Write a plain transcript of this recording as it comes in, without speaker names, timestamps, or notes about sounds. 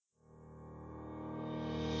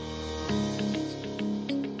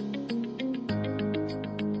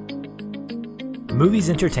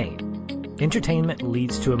Movies entertain. Entertainment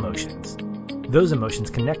leads to emotions. Those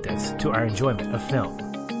emotions connect us to our enjoyment of film.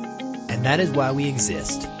 And that is why we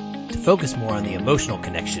exist, to focus more on the emotional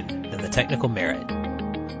connection than the technical merit.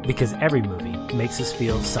 Because every movie makes us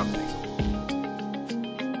feel something.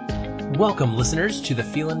 Welcome, listeners, to the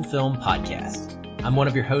Feelin' Film Podcast. I'm one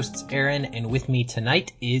of your hosts, Aaron, and with me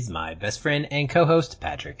tonight is my best friend and co-host,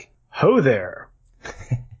 Patrick. Ho there!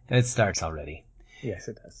 It starts already. Yes,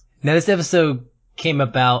 it does. Now, this episode came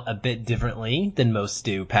about a bit differently than most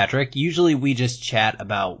do, Patrick. Usually we just chat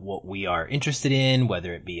about what we are interested in,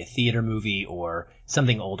 whether it be a theater movie or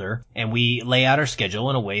something older, and we lay out our schedule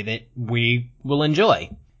in a way that we will enjoy.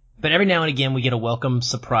 But every now and again we get a welcome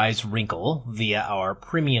surprise wrinkle via our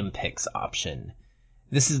premium picks option.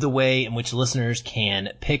 This is the way in which listeners can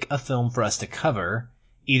pick a film for us to cover,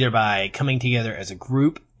 either by coming together as a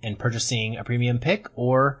group and purchasing a premium pick,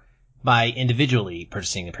 or by individually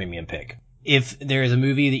purchasing the premium pick. If there is a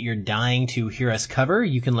movie that you're dying to hear us cover,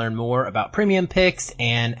 you can learn more about premium picks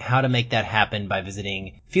and how to make that happen by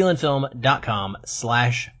visiting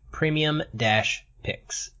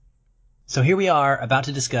feelinfilm.com/premium-picks. So here we are about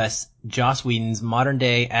to discuss Joss Whedon's modern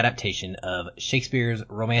day adaptation of Shakespeare's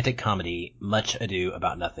romantic comedy, Much Ado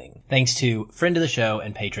About Nothing. Thanks to friend of the show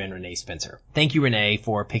and patron Renee Spencer. Thank you, Renee,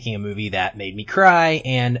 for picking a movie that made me cry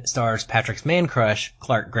and stars Patrick's man crush,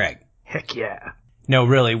 Clark Gregg. Heck yeah. No,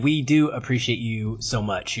 really, we do appreciate you so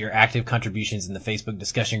much. Your active contributions in the Facebook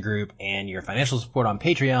discussion group and your financial support on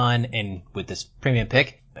Patreon and with this premium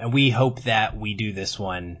pick. And we hope that we do this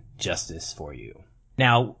one justice for you.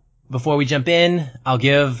 Now, before we jump in, I'll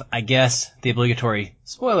give, I guess, the obligatory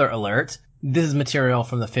spoiler alert. This is material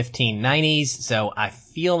from the 1590s, so I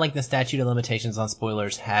feel like the statute of limitations on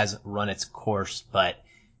spoilers has run its course, but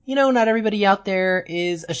you know, not everybody out there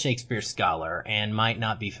is a Shakespeare scholar and might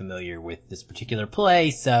not be familiar with this particular play,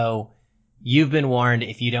 so you've been warned.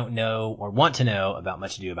 If you don't know or want to know about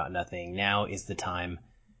Much Ado About Nothing, now is the time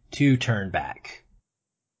to turn back.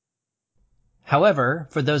 However,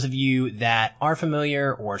 for those of you that are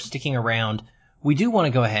familiar or sticking around, we do want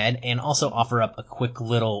to go ahead and also offer up a quick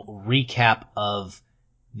little recap of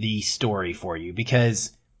the story for you,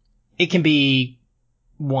 because it can be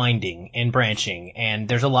winding and branching, and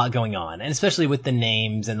there's a lot going on, and especially with the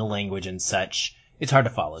names and the language and such, it's hard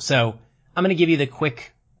to follow. So I'm going to give you the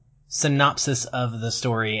quick synopsis of the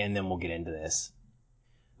story, and then we'll get into this.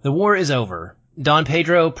 The war is over. Don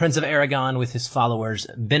Pedro, Prince of Aragon, with his followers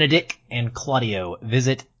Benedict and Claudio,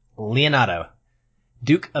 visit Leonardo,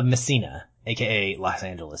 Duke of Messina, aka Los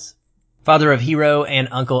Angeles, father of Hero and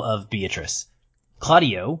uncle of Beatrice.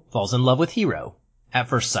 Claudio falls in love with Hero at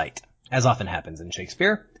first sight, as often happens in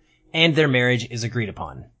Shakespeare, and their marriage is agreed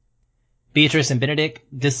upon. Beatrice and Benedict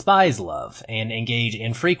despise love and engage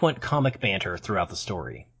in frequent comic banter throughout the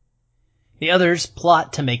story. The others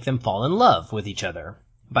plot to make them fall in love with each other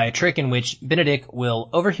by a trick in which Benedict will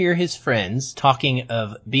overhear his friends talking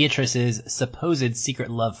of Beatrice's supposed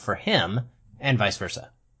secret love for him, and vice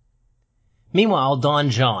versa. Meanwhile, Don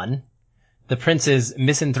John, the prince's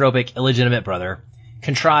misanthropic illegitimate brother,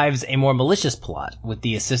 contrives a more malicious plot with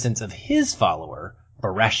the assistance of his follower,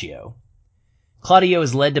 Borachio. Claudio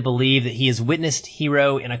is led to believe that he has witnessed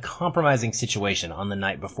Hero in a compromising situation on the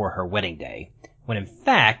night before her wedding day, when in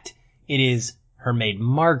fact it is her maid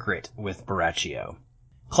Margaret with Borachio.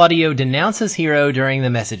 Claudio denounces Hero during the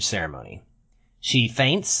message ceremony. She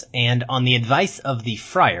faints, and on the advice of the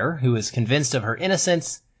friar, who is convinced of her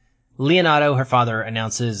innocence, Leonardo, her father,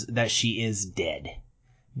 announces that she is dead.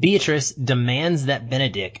 Beatrice demands that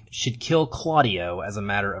Benedict should kill Claudio as a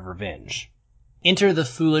matter of revenge. Enter the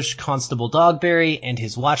foolish Constable Dogberry and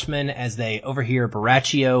his watchmen as they overhear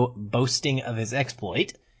Borachio boasting of his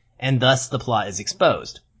exploit, and thus the plot is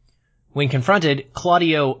exposed. When confronted,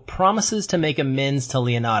 Claudio promises to make amends to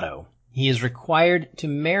Leonardo. He is required to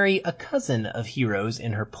marry a cousin of Hero's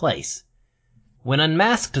in her place. When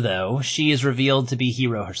unmasked, though, she is revealed to be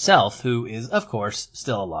Hero herself, who is, of course,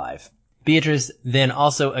 still alive. Beatrice then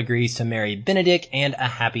also agrees to marry Benedict, and a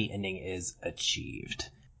happy ending is achieved.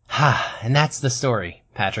 And that's the story,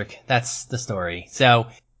 Patrick. That's the story. So,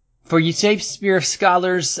 for you Shakespeare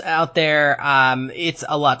scholars out there, it's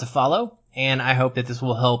a lot to follow, and I hope that this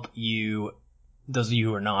will help you, those of you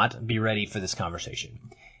who are not, be ready for this conversation.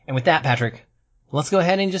 And with that, Patrick, let's go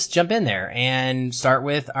ahead and just jump in there and start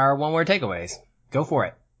with our one-word takeaways. Go for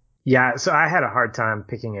it. Yeah, so I had a hard time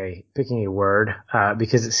picking a word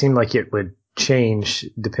because it seemed like it would change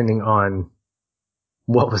depending on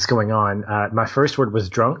what was going on. My first word was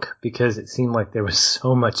drunk because it seemed like there was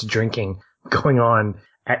so much drinking going on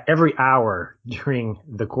at every hour during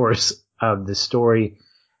the course of the story.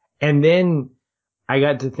 And then I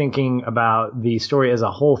got to thinking about the story as a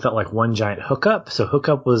whole, felt like one giant hookup. So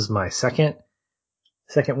hookup was my second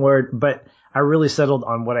word, but I really settled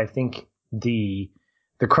on what I think the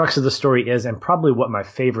crux of the story is, and probably what my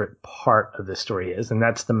favorite part of the story is, and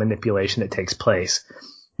that's the manipulation that takes place.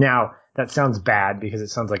 Now, that sounds bad because it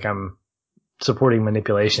sounds like I'm supporting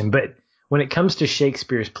manipulation, but when it comes to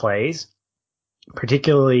Shakespeare's plays,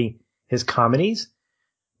 particularly his comedies,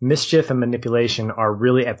 mischief and manipulation are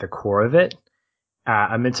really at the core of it.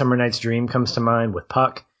 A Midsummer Night's Dream comes to mind with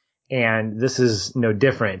Puck, and this is no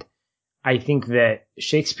different. I think that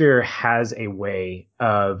Shakespeare has a way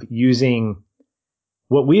of using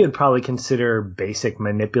what we would probably consider basic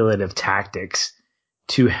manipulative tactics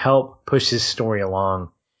to help push his story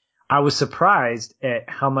along. I was surprised at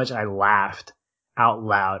how much I laughed out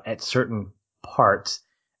loud at certain parts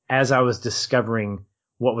as I was discovering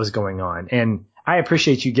what was going on. And I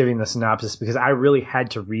appreciate you giving the synopsis because I really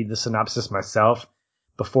had to read the synopsis myself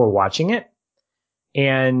before watching it.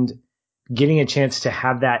 And getting a chance to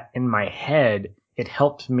have that in my head, it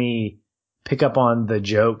helped me pick up on the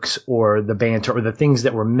jokes or the banter or the things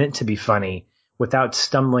that were meant to be funny without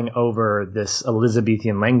stumbling over this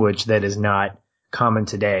Elizabethan language that is not common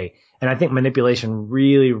today. And I think manipulation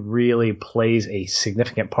really, really plays a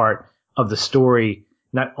significant part of the story,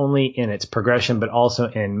 not only in its progression, but also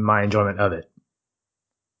in my enjoyment of it.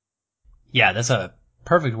 Yeah, that's a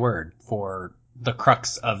perfect word for the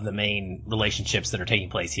crux of the main relationships that are taking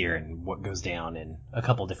place here and what goes down in a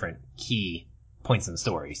couple different key points in the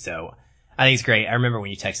story. So I think it's great. I remember when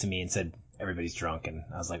you texted me and said everybody's drunk, and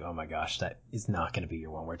I was like, oh my gosh, that is not going to be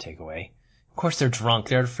your one word takeaway. Of course they're drunk.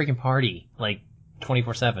 They're at a freaking party, like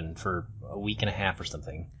 24/7 for a week and a half or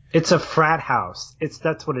something. It's a frat house.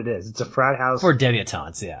 That's what it is. It's a frat house. For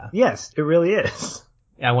debutantes, yeah. Yes, it really is.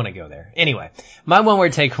 I want to go there. Anyway, my one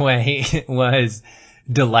word takeaway was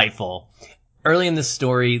delightful. Early in the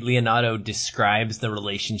story, Leonardo describes the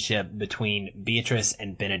relationship between Beatrice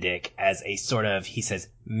and Benedict as a sort of, he says,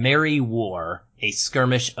 merry war, a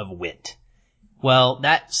skirmish of wit. Well,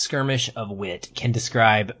 that skirmish of wit can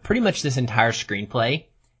describe pretty much this entire screenplay,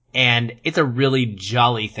 and it's a really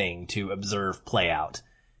jolly thing to observe play out.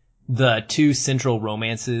 The two central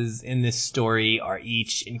romances in this story are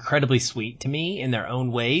each incredibly sweet to me in their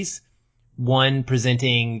own ways. One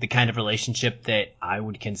presenting the kind of relationship that I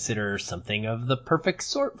would consider something of the perfect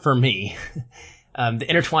sort for me. The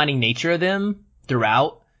intertwining nature of them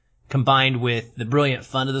throughout, combined with the brilliant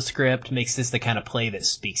fun of the script, makes this the kind of play that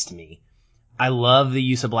speaks to me. I love the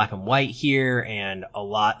use of black and white here and a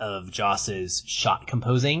lot of Joss's shot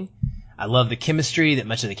composing. I love the chemistry that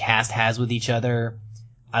much of the cast has with each other.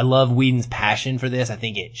 I love Whedon's passion for this. I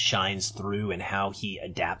think it shines through in how he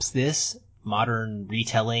adapts this modern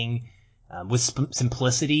retelling, with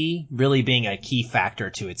simplicity really being a key factor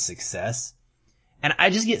to its success. And I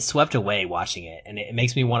just get swept away watching it, and it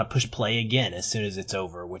makes me want to push play again as soon as it's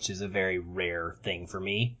over, which is a very rare thing for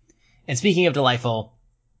me. And speaking of delightful,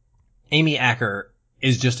 Amy Acker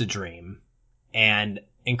is just a dream and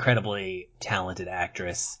incredibly talented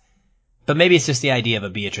actress. But maybe it's just the idea of a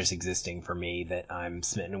Beatrice existing for me that I'm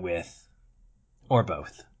smitten with, or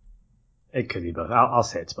both. It could be both. I'll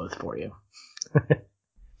say it's both for you.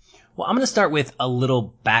 Well, I'm going to start with a little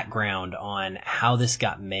background on how this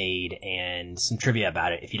got made and some trivia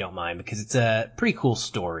about it, if you don't mind, because it's a pretty cool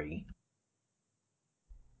story.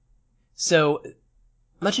 So,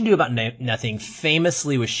 Much Ado About Nothing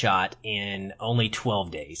famously was shot in only 12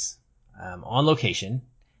 days, on location,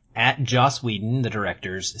 at Joss Whedon, the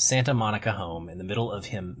director's Santa Monica home in the middle of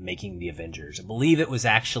him making The Avengers. I believe it was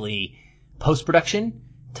actually post-production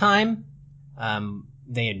time.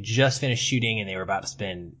 They had just finished shooting and they were about to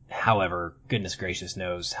spend, however, goodness gracious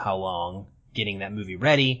knows how long getting that movie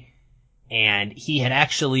ready. And he had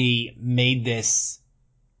actually made this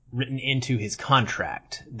written into his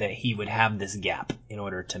contract that he would have this gap in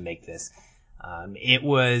order to make this. It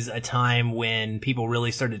was a time when people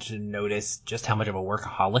really started to notice just how much of a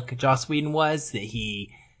workaholic Joss Whedon was, that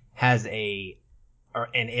he has an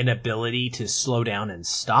inability to slow down and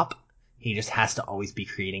stop. He just has to always be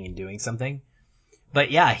creating and doing something. But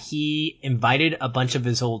yeah, he invited a bunch of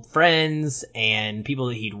his old friends and people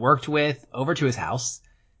that he'd worked with over to his house.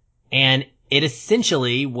 And it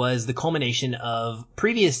essentially was the culmination of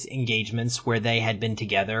previous engagements where they had been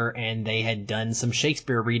together and they had done some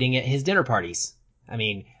Shakespeare reading at his dinner parties. I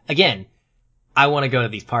mean, again, I want to go to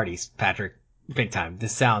these parties, Patrick, big time.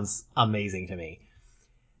 This sounds amazing to me.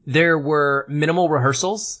 There were minimal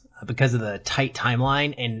rehearsals because of the tight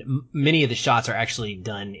timeline, and many of the shots are actually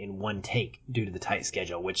done in one take due to the tight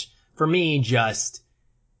schedule, which for me just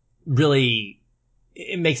really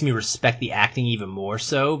it makes me respect the acting even more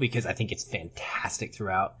so because I think it's fantastic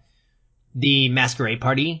throughout. The masquerade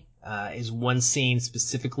party is one scene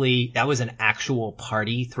specifically. That was an actual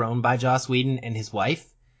party thrown by Joss Whedon and his wife.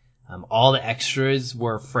 All the extras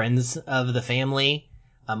were friends of the family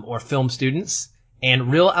or film students,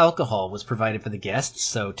 and real alcohol was provided for the guests.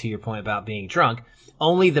 So to your point about being drunk,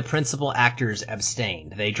 only the principal actors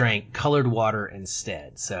abstained. They drank colored water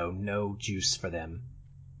instead, so no juice for them.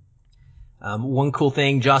 One cool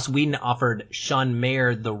thing, Joss Whedon offered Sean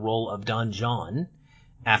Mayer the role of Don John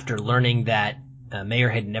after learning that Mayer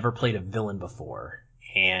had never played a villain before.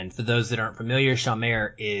 And for those that aren't familiar, Sean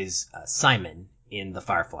Mayer is Simon in the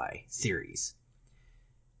Firefly series.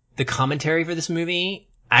 The commentary for this movie,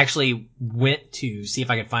 I actually went to see if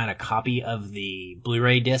I could find a copy of the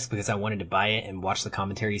Blu-ray disc because I wanted to buy it and watch the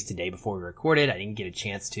commentaries today before we recorded. I didn't get a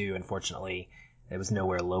chance to, unfortunately. It was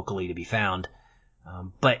nowhere locally to be found.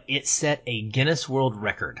 But it set a Guinness World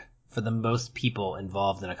Record for the most people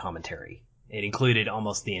involved in a commentary. It included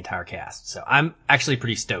almost the entire cast. So I'm actually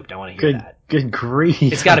pretty stoked. I want to hear that. Good grief.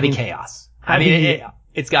 It's got to be chaos.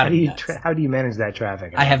 It's got to be nuts. How do you manage that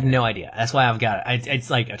traffic? I have no idea. That's why I've got it. It's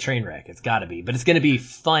like a train wreck. It's got to be. But it's going to be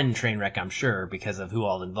fun train wreck, I'm sure, because of who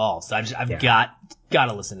all involved. So I've got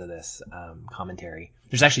to listen to this commentary.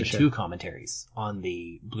 There's actually two commentaries on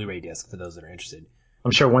the Blu-ray disc for those that are interested.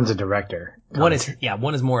 I'm sure one's a director. One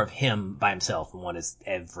is more of him by himself, and one is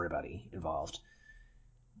everybody involved.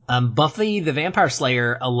 Buffy the Vampire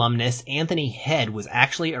Slayer alumnus Anthony Head was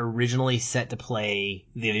actually originally set to play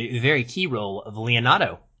the very key role of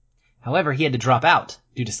Leonardo. However, he had to drop out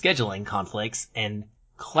due to scheduling conflicts, and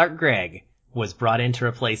Clark Gregg was brought in to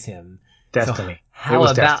replace him. Destiny.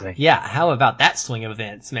 So destiny. Yeah, how about that swing of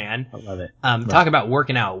events, man? I love it. Talk about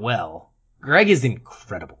working out well. Gregg is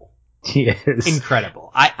incredible. He is.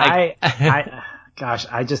 Incredible. I've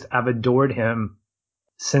adored him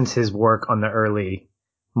since his work on the early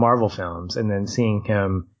Marvel films, and then seeing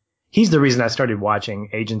him, he's the reason I started watching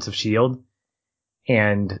Agents of S.H.I.E.L.D.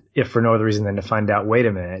 And if for no other reason than to find out, wait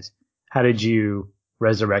a minute, how did you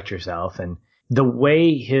resurrect yourself? And the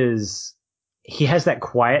way he has that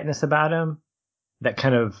quietness about him, that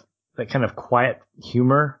kind of quiet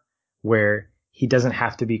humor where he doesn't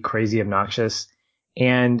have to be crazy obnoxious.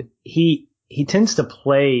 And he tends to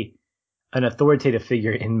play an authoritative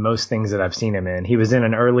figure in most things that I've seen him in. He was in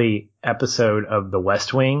an early episode of The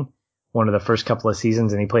West Wing, one of the first couple of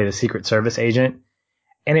seasons, and he played a Secret Service agent.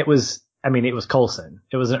 And it was Coulson.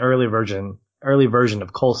 It was an early version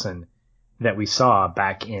of Coulson that we saw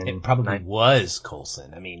back in. It probably was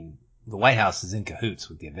Coulson. I mean, the White House is in cahoots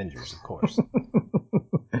with the Avengers, of course.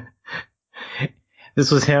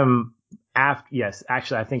 This was him after, yes,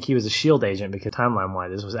 actually, I think he was a S.H.I.E.L.D. agent because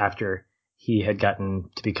timeline-wise, this was after he had gotten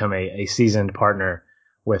to become a seasoned partner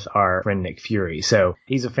with our friend Nick Fury. So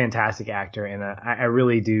he's a fantastic actor, and I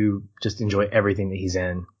really do just enjoy everything that he's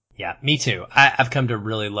in. Yeah, me too. I've come to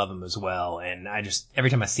really love him as well, and every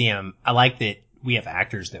time I see him, I like that we have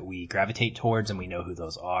actors that we gravitate towards and we know who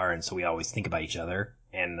those are, and so we always think about each other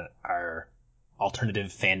and our alternative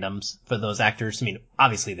fandoms for those actors. I mean,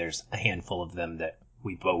 obviously there's a handful of them that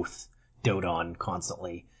we both dote on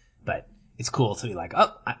constantly, but it's cool to be like,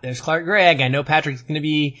 oh, there's Clark Gregg. I know Patrick's going to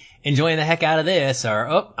be enjoying the heck out of this. Or,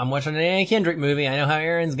 oh, I'm watching an Anna Kendrick movie. I know how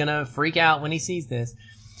Aaron's going to freak out when he sees this.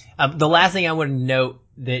 The last thing I want to note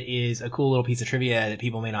that is a cool little piece of trivia that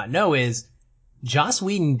people may not know is Joss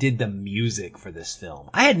Whedon did the music for this film.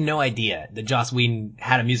 I had no idea that Joss Whedon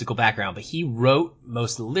had a musical background, but he wrote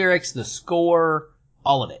most of the lyrics, the score,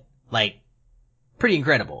 all of it. Like, pretty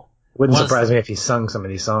incredible. Wouldn't surprise me if he sung some of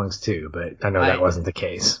these songs too, but I know that wasn't the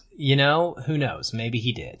case. You know, who knows? Maybe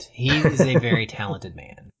he did. He is a very talented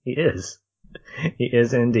man. He is. He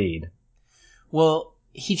is indeed. Well,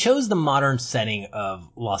 he chose the modern setting of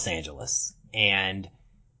Los Angeles, and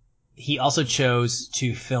he also chose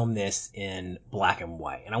to film this in black and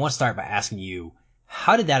white. And I want to start by asking you,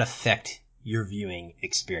 how did that affect your viewing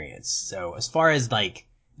experience? So as far as like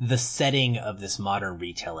the setting of this modern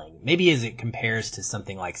retelling, maybe as it compares to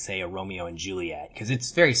something like, say, a Romeo and Juliet, because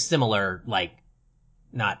it's very similar, like,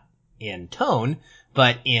 not in tone,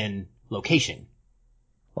 but in location.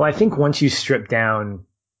 Well, I think once you strip down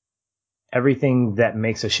everything that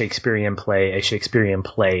makes a Shakespearean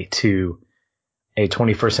play to a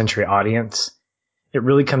 21st century audience, it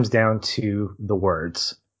really comes down to the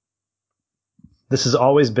words. This has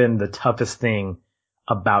always been the toughest thing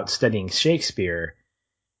about studying Shakespeare.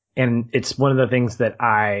 And it's one of the things that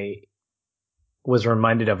I was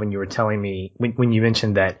reminded of when you were telling me, when you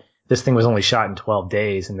mentioned that this thing was only shot in 12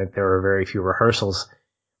 days and that there were very few rehearsals.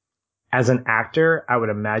 As an actor, I would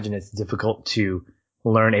imagine it's difficult to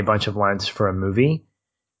learn a bunch of lines for a movie.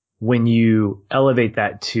 When you elevate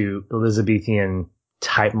that to Elizabethan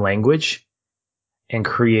type language and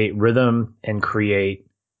create rhythm and create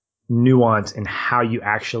nuance in how you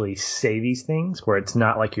actually say these things, where it's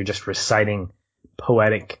not like you're just reciting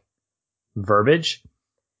poetic verbiage,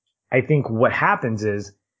 I think what happens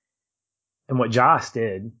is, and what Joss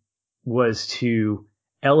did, was to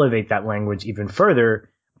elevate that language even further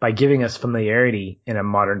by giving us familiarity in a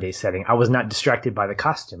modern day setting. I was not distracted by the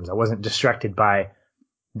costumes. I wasn't distracted by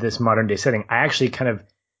this modern day setting. I actually kind of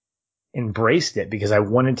embraced it because I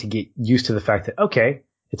wanted to get used to the fact that, okay,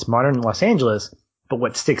 it's modern Los Angeles, but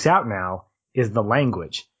what sticks out now is the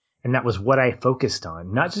language. And that was what I focused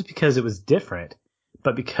on, not just because it was different,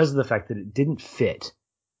 but because of the fact that it didn't fit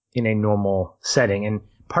in a normal setting. And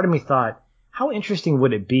part of me thought, how interesting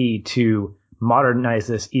would it be to modernize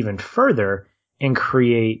this even further and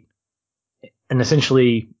create an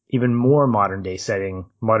essentially even more modern day setting,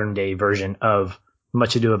 modern day version of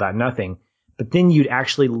Much Ado About Nothing. But then you'd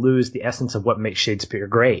actually lose the essence of what makes Shakespeare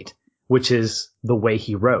great, which is the way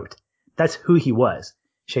he wrote. That's who he was.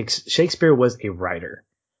 Shakespeare was a writer,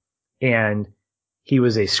 and he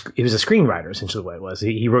was a screenwriter, essentially what it was.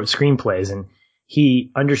 He wrote screenplays, and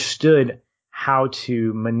he understood how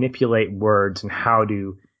to manipulate words and how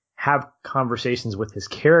to have conversations with his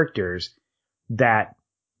characters that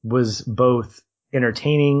was both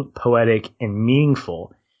entertaining, poetic, and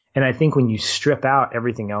meaningful. And I think when you strip out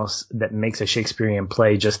everything else that makes a Shakespearean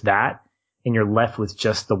play just that, and you're left with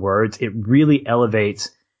just the words, it really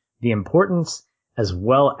elevates the importance as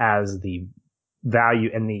well as the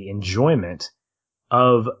value and the enjoyment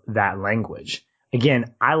of that language.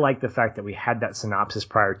 Again, I like the fact that we had that synopsis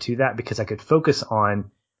prior to that because I could focus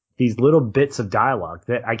on these little bits of dialogue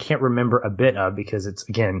that I can't remember a bit of because it's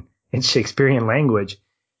Shakespearean language,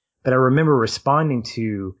 but I remember responding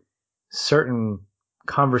to certain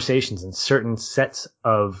conversations and certain sets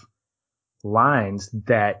of lines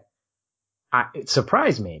that it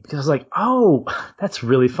surprised me because I was like, oh, that's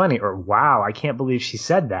really funny, or wow, I can't believe she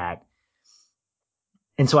said that.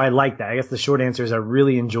 And so I like that. I guess the short answer is I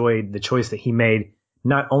really enjoyed the choice that he made,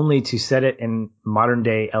 not only to set it in modern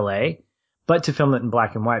day LA, but to film it in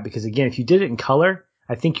black and white. Because again, if you did it in color,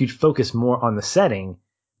 I think you'd focus more on the setting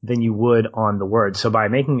than you would on the words. So by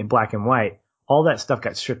making it black and white, all that stuff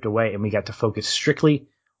got stripped away and we got to focus strictly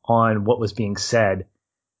on what was being said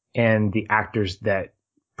and the actors that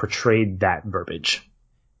portrayed that verbiage.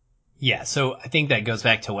 Yeah, so I think that goes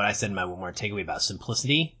back to what I said in my one more takeaway about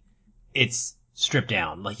simplicity. It's stripped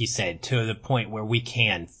down, like you said, to the point where we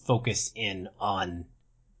can focus in on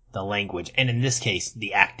the language, and in this case,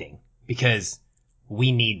 the acting, because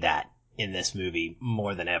we need that in this movie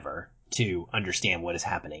more than ever to understand what is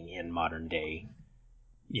happening in modern day,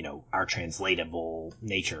 our translatable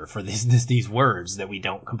nature for these words that we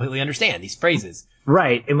don't completely understand, these phrases.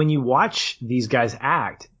 Right. And when you watch these guys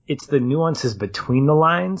act, it's the nuances between the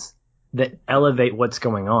lines that elevate what's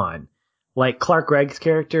going on. Like Clark Gregg's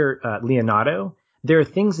character, Leonardo, there are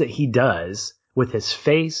things that he does with his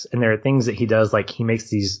face, and there are things that he does, like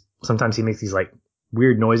sometimes he makes these like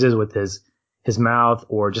weird noises with his mouth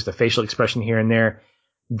or just a facial expression here and there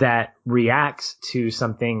that reacts to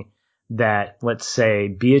something that, let's say,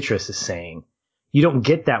 Beatrice is saying. You don't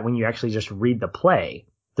get that when you actually just read the play.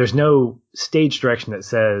 There's no stage direction that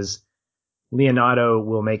says Leonardo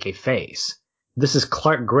will make a face. This is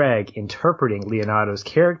Clark Gregg interpreting Leonardo's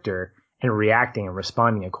character and reacting and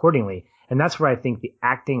responding accordingly. And that's where I think the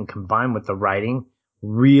acting combined with the writing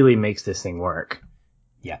really makes this thing work.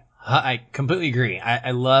 Yeah, I completely agree.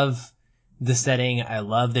 I love the setting. I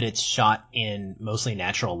love that it's shot in mostly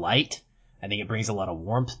natural light. I think it brings a lot of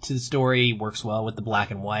warmth to the story, works well with the black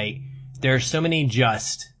and white. There are so many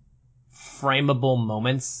just frameable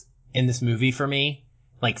moments in this movie for me,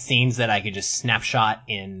 like scenes that I could just snapshot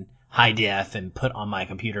in high def and put on my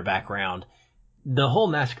computer background. The whole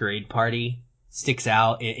masquerade party sticks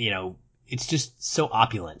out. It's just so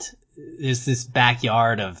opulent. There's this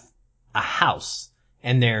backyard of a house,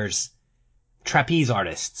 and there's trapeze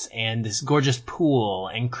artists and this gorgeous pool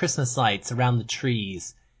and Christmas lights around the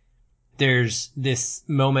trees. There's this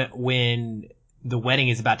moment when the wedding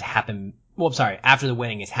is about to happen. Well, I'm sorry, after the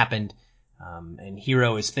wedding has happened, and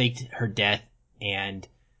Hero has faked her death, and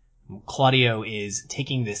Claudio is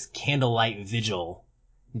taking this candlelight vigil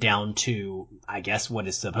down to, I guess, what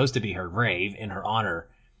is supposed to be her grave in her honor.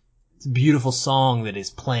 It's a beautiful song that is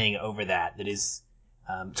playing over that is,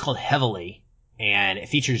 it's called Heavily, and it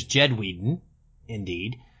features Jed Whedon,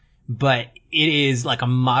 indeed, but it is like a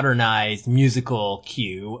modernized musical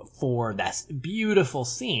cue for that beautiful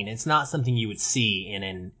scene. It's not something you would see in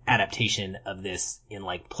an adaptation of this in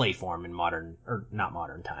like play form in modern, or not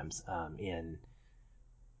modern times, in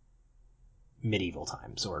medieval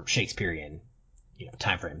times or Shakespearean,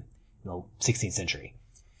 time frame in the 16th century.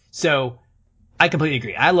 So I completely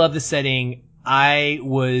agree. I love the setting. I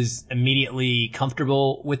was immediately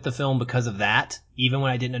comfortable with the film because of that, even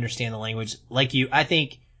when I didn't understand the language. Like you, I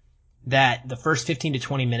think that the first 15 to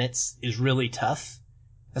 20 minutes is really tough.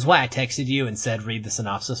 That's why I texted you and said read the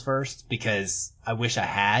synopsis first, because I wish I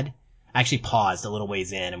had. I actually paused a little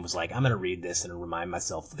ways in and was like, I'm going to read this and remind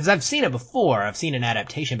myself. Because I've seen it before. I've seen an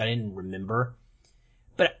adaptation, but I didn't remember.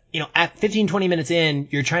 But, at 15, 20 minutes in,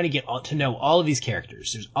 you're trying to get to know all of these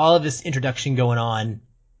characters. There's all of this introduction going on.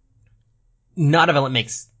 None of it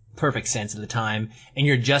makes perfect sense at the time, and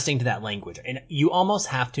you're adjusting to that language. And you almost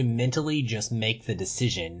have to mentally just make the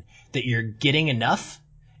decision that you're getting enough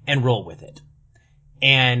and roll with it.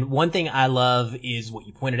 And one thing I love is what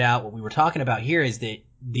you pointed out, what we were talking about here, is that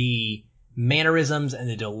the mannerisms and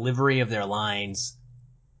the delivery of their lines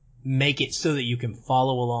make it so that you can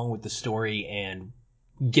follow along with the story and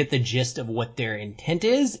get the gist of what their intent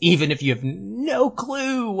is, even if you have no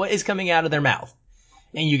clue what is coming out of their mouth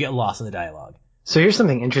and you get lost in the dialogue. So here's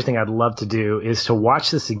something interesting I'd love to do is to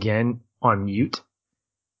watch this again on mute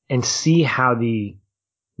and see how the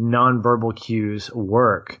nonverbal cues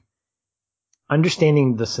work,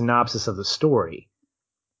 understanding the synopsis of the story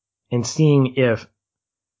and seeing if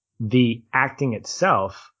the acting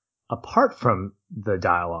itself, apart from the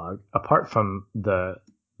dialogue, apart from the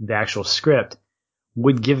actual script,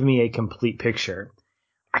 would give me a complete picture.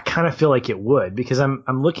 I kind of feel like it would, because I'm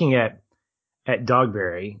looking at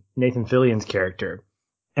Dogberry, Nathan Fillion's character,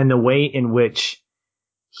 and the way in which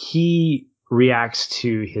he reacts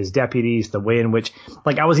to his deputies, the way in which,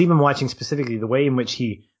 like, I was even watching specifically the way in which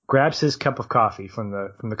he grabs his cup of coffee from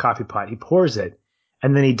the coffee pot, he pours it,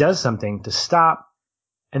 and then he does something to stop,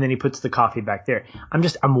 and then he puts the coffee back there.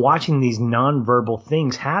 I'm watching these nonverbal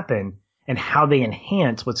things happen and how they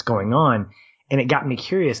enhance what's going on. And it got me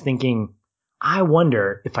curious, thinking, I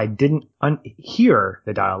wonder if I didn't hear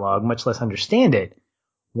the dialogue, much less understand it,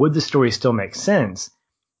 would the story still make sense?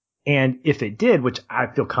 And if it did, which I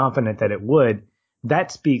feel confident that it would,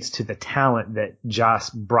 that speaks to the talent that Joss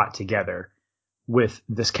brought together with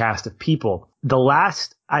this cast of people.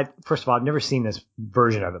 First of all, I've never seen this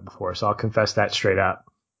version of it before, so I'll confess that straight up.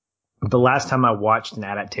 The last time I watched an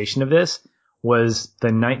adaptation of this was the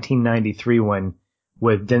 1993 one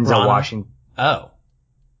with Denzel Washington. Oh.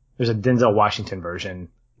 There's a Denzel Washington version.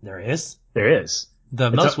 There is? There is.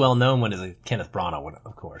 The most well-known one is a Kenneth Branagh one,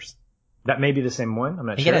 of course. That may be the same one. I'm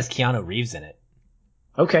not sure. I think it has Keanu Reeves in it.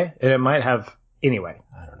 Okay. And it might have... Anyway.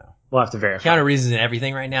 I don't know. We'll have to verify. Keanu Reeves is in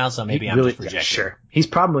everything right now, so maybe I'm just projecting. Yeah, sure. He's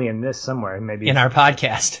probably in this somewhere. Maybe in our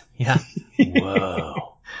podcast. Yeah.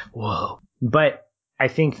 Whoa. But I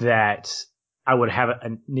think that I would have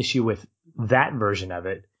an issue with that version of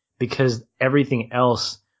it because everything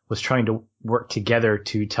else was trying to work together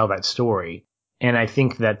to tell that story. And I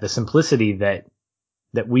think that the simplicity that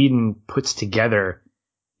Whedon puts together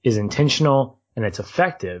is intentional and it's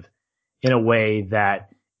effective in a way that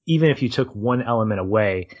even if you took one element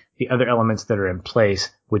away, the other elements that are in place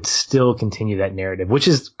would still continue that narrative, which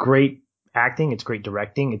is great acting. It's great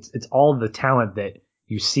directing. It's all the talent that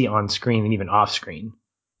you see on screen and even off screen.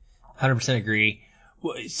 100% agree.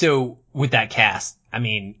 So with that cast, I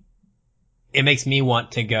mean, it makes me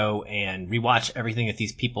want to go and rewatch everything that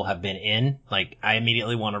these people have been in. Like, I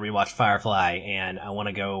immediately want to rewatch Firefly, and I want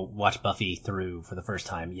to go watch Buffy through for the first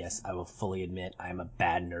time. Yes, I will fully admit I am a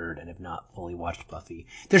bad nerd and have not fully watched Buffy.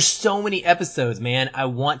 There's so many episodes, man. I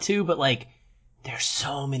want to, but like, there's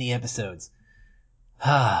so many episodes.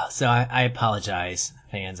 So I apologize,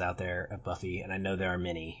 fans out there of Buffy, and I know there are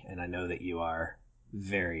many, and I know that you are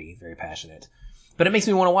very, very passionate. But it makes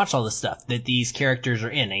me want to watch all the stuff that these characters are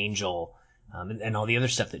in. Angel, and all the other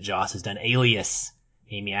stuff that Joss has done. Alias.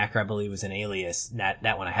 Amy Acker, I believe, was in Alias.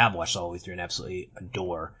 That one I have watched all the way through and absolutely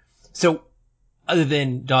adore. So, other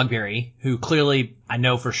than Dogberry, who clearly, I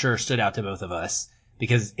know for sure stood out to both of us,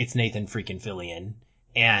 because it's Nathan freaking Fillion.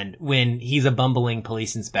 And when he's a bumbling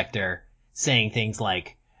police inspector saying things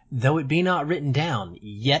like, though it be not written down,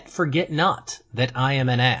 yet forget not that I am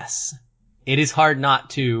an ass. It is hard not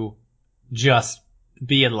to just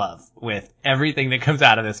be in love with everything that comes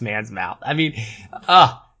out of this man's mouth. I mean,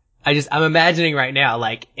 I'm imagining right now,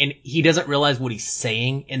 like, and he doesn't realize what he's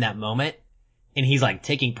saying in that moment, and he's like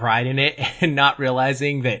taking pride in it and not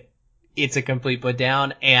realizing that it's a complete put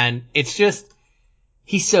down, and it's just,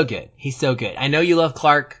 he's so good. He's so good. I know you love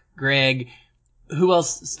Clark Gregg. Who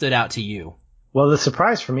else stood out to you? Well, the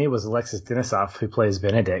surprise for me was Alexis Denisov, who plays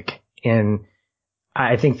Benedict. And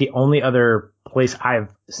I think the only other place I've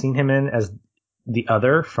seen him in as the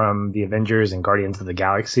other from the Avengers and Guardians of the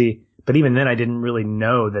Galaxy. But even then, I didn't really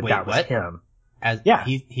know that that was him.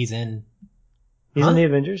 He's in... He's in the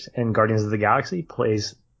Avengers, and Guardians of the Galaxy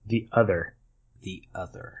plays the other. The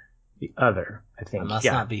other. The other, I think. I must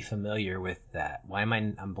not be familiar with that. Why am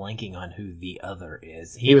I'm blanking on who the other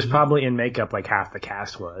is? He was probably in makeup like half the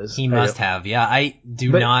cast was. He must have, yeah. I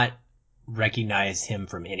do not recognize him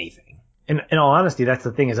from anything. In all honesty, that's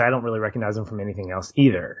the thing, is I don't really recognize him from anything else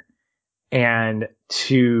either. And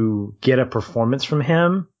to get a performance from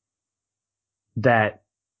him that,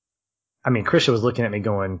 I mean, Krisha was looking at me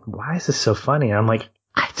going, why is this so funny? And I'm like,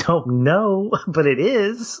 I don't know, but it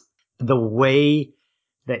is. The way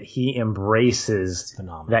that he embraces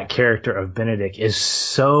that character of Benedict is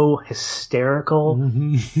so hysterical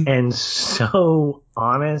and so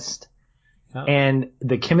honest. Oh. And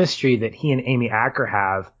the chemistry that he and Amy Acker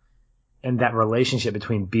have and that relationship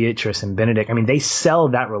between Beatrice and Benedict, I mean, they sell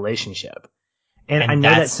that relationship. And I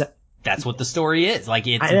know that's what the story is. Like,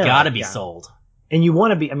 it's got to be sold. And you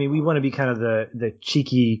want to be, I mean, we want to be kind of the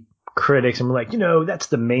cheeky critics, and we're like, that's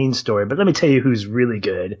the main story, but let me tell you who's really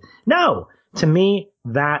good. No, to me,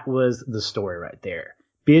 that was the story right there.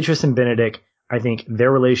 Beatrice and Benedict, I think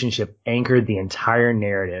their relationship anchored the entire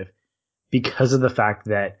narrative because of the fact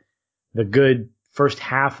that the good first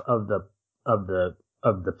half of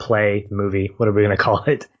the play, movie, whatever we're going to call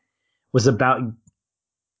it, was about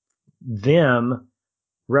them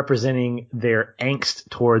representing their angst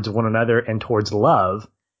towards one another and towards love,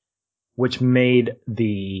 which made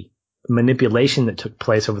the manipulation that took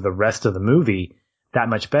place over the rest of the movie that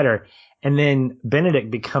much better. And then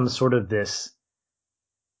Benedict becomes sort of this,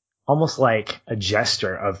 almost like a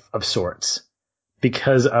jester of sorts,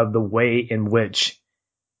 because of the way in which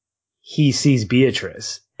he sees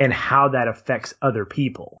Beatrice and how that affects other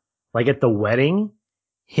people. Like at the wedding,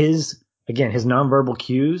 his nonverbal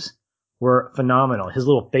cues were phenomenal. His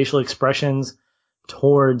little facial expressions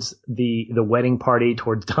towards the wedding party,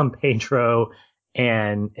 towards Dom Pedro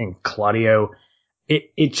and Claudio,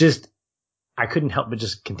 it just, I couldn't help but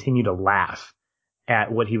just continue to laugh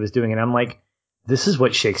at what he was doing. And I'm like, this is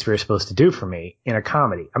what Shakespeare is supposed to do for me in a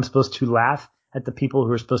comedy. I'm supposed to laugh at the people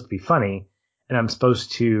who are supposed to be funny, and I'm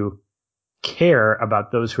supposed to care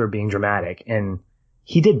about those who are being dramatic. And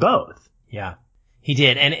he did both. Yeah, he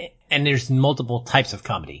did. And there's multiple types of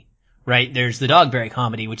comedy, right? There's the Dogberry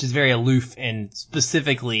comedy, which is very aloof and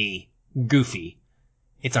specifically goofy.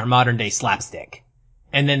 It's our modern day slapstick.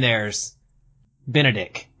 And then there's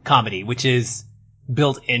Benedict comedy, which is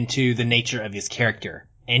built into the nature of his character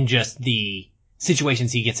and just the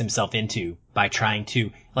situations he gets himself into by trying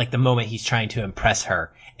to, like the moment he's trying to impress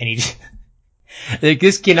her, and he just, like,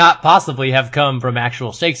 this cannot possibly have come from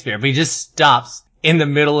actual Shakespeare, but he just stops in the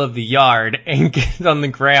middle of the yard and gets on the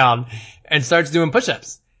ground and starts doing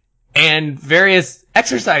push-ups and various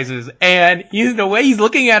exercises. And the way he's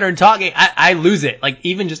looking at her and talking, I lose it. Like,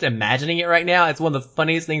 even just imagining it right now, it's one of the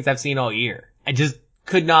funniest things I've seen all year. I just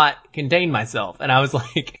could not contain myself. And I was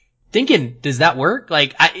like, thinking, does that work?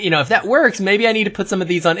 Like, if that works, maybe I need to put some of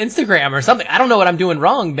these on Instagram or something. I don't know what I'm doing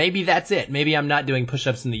wrong. Maybe that's it. Maybe I'm not doing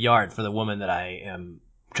push-ups in the yard for the woman that I am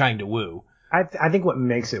trying to woo. I think what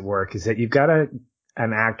makes it work is that you've got an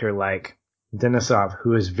actor like Denisov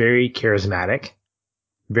who is very charismatic,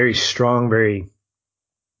 very strong,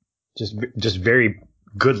 just very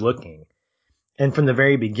good looking. And from the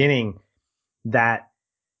very beginning, that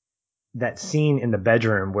scene in the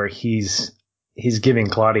bedroom where he's giving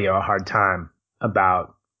Claudio a hard time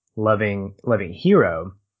about loving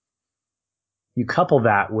Hero, you couple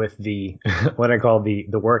that with the what I call the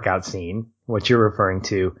workout scene, what you're referring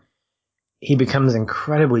to, he becomes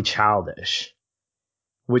incredibly childish,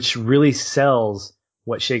 which really sells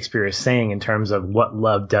what Shakespeare is saying in terms of what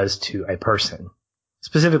love does to a person,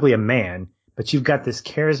 specifically a man. But you've got this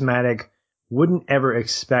charismatic, wouldn't ever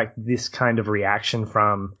expect this kind of reaction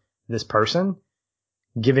from this person,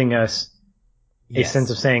 giving us a sense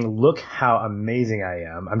of saying, look how amazing I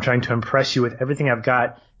am. I'm trying to impress you with everything I've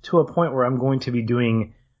got, to a point where I'm going to be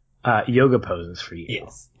doing yoga poses for you.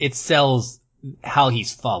 Yes. It sells how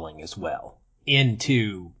he's falling as well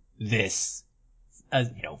into this,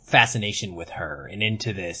 fascination with her, and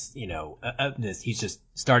into this, he's just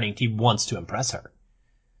he wants to impress her.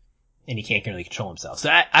 And he can't really control himself. So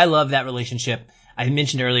I love that relationship. I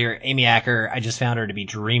mentioned earlier, Amy Acker, I just found her to be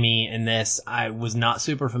dreamy in this. I was not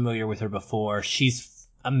super familiar with her before. She's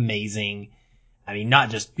amazing. I mean, not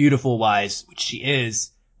just beautiful wise, which she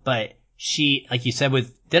is, but she, like you said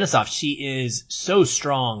with Denisov, she is so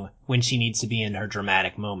strong when she needs to be in her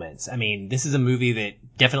dramatic moments. I mean, this is a movie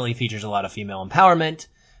that definitely features a lot of female empowerment,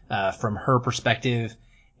 from her perspective,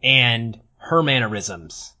 and her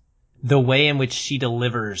mannerisms. The way in which she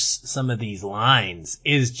delivers some of these lines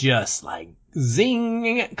is just like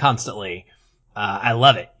zing constantly. I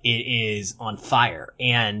love it. It is on fire.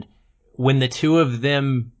 And when the two of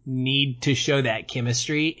them need to show that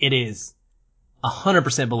chemistry, it is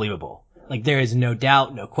 100% believable. Like, there is no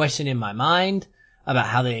doubt, no question in my mind about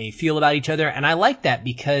how they feel about each other. And I like that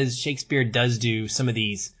because Shakespeare does do some of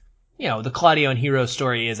these, you know, the Claudio and Hero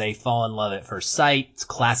story is a fall in love at first sight. It's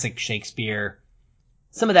classic Shakespeare.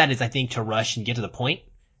 Some of that is, I think, to rush and get to the point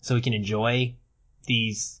so we can enjoy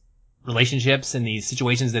these relationships and these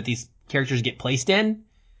situations that these characters get placed in.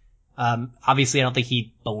 Obviously, I don't think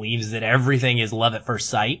he believes that everything is love at first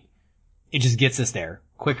sight. It just gets us there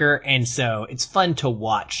quicker. And so it's fun to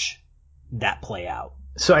watch that play out.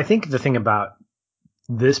 So I think the thing about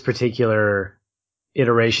this particular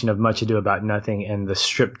iteration of Much Ado About Nothing and the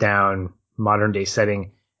stripped down modern day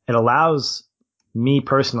setting, it allows me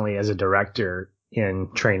personally as a director in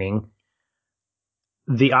training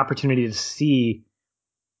the opportunity to see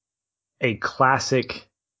a classic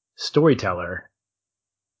storyteller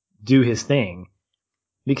do his thing,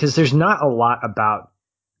 because there's not a lot about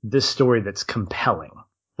this story that's compelling.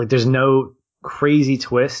 Like, there's no crazy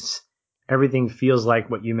twists. Everything feels like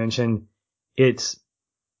what you mentioned. It's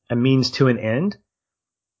a means to an end.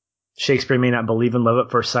 Shakespeare may not believe in love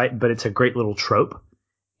at first sight, but it's a great little trope,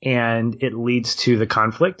 and it leads to the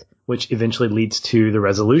conflict, which eventually leads to the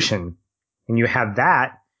resolution. And you have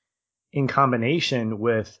that in combination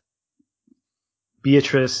with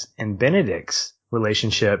Beatrice and Benedict's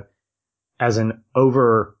relationship as an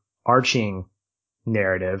overarching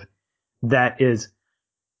narrative that is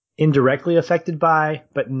indirectly affected by,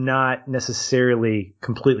 but not necessarily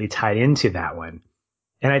completely tied into that one.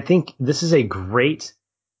 And I think this is a great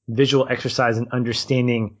visual exercise in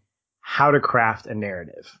understanding how to craft a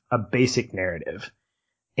narrative, a basic narrative.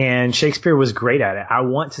 And Shakespeare was great at it. I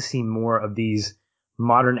want to see more of these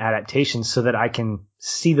modern adaptations so that I can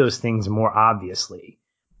see those things more obviously.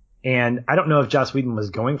 And I don't know if Joss Whedon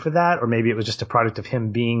was going for that, or maybe it was just a product of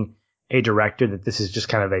him being a director, that this is just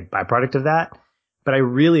kind of a byproduct of that. But I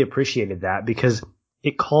really appreciated that because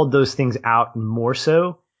it called those things out more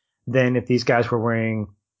so than if these guys were wearing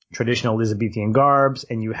traditional Elizabethan garbs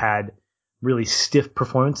and you had really stiff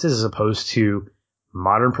performances as opposed to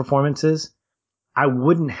modern performances. I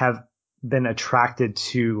wouldn't have been attracted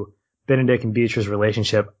to Benedict and Beatrice's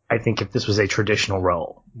relationship, I think, if this was a traditional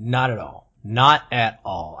role. Not at all. Not at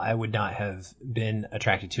all. I would not have been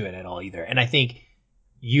attracted to it at all either. And I think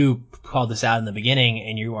you called this out in the beginning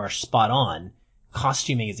and you are spot on.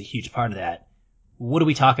 Costuming is a huge part of that. What do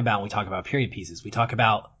we talk about when we talk about period pieces? We talk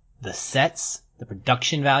about the sets, the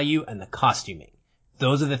production value, and the costuming.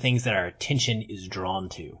 Those are the things that our attention is drawn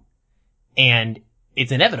to. And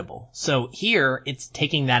it's inevitable. So here, it's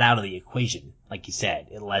taking that out of the equation. Like you said,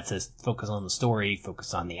 it lets us focus on the story,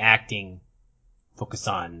 focus on the acting, focus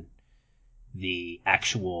on the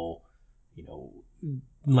actual,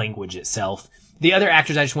 language itself. The other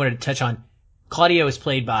actors I just wanted to touch on, Claudio is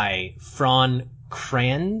played by Fron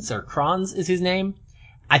Kranz is his name.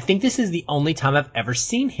 I think this is the only time I've ever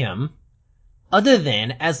seen him other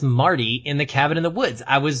than as Marty in The Cabin in the Woods.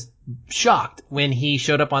 I was shocked when he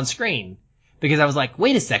showed up on screen because I was like,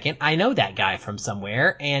 wait a second, I know that guy from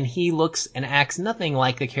somewhere, and he looks and acts nothing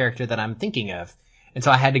like the character that I'm thinking of. And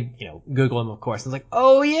so I had to, Google him, of course. I was like,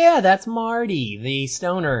 oh yeah, that's Marty, the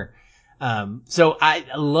stoner. So I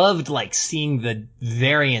loved seeing the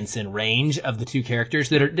variance in range of the two characters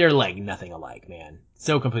they're like nothing alike, man.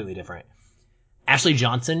 So completely different. Ashley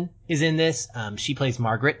Johnson is in this. She plays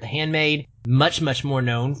Margaret, the handmaid, much, much more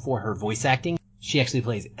known for her voice acting. She actually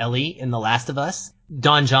plays Ellie in The Last of Us.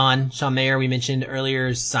 Don John, Sean Mayer, we mentioned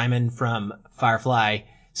earlier, Simon from Firefly.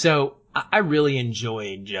 So I really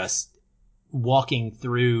enjoyed just walking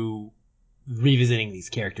through revisiting these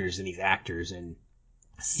characters and these actors and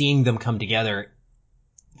seeing them come together,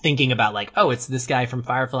 thinking about it's this guy from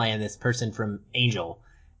Firefly and this person from Angel.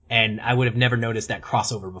 And I would have never noticed that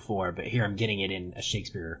crossover before, but here I'm getting it in a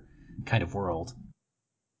Shakespeare kind of world.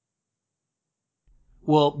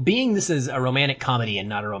 Well, being this is a romantic comedy and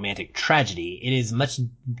not a romantic tragedy, it is much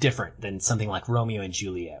different than something like Romeo and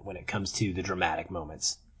Juliet when it comes to the dramatic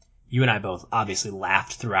moments. You and I both obviously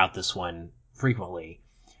laughed throughout this one frequently,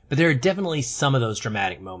 but there are definitely some of those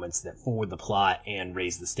dramatic moments that forward the plot and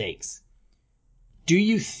raise the stakes. Do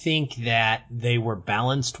you think that they were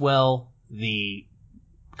balanced well, the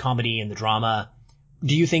comedy and the drama?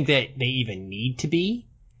 Do you think that they even need to be?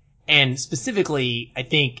 And specifically, I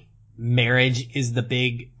think marriage is the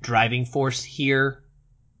big driving force here.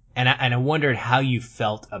 And I wondered how you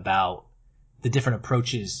felt about the different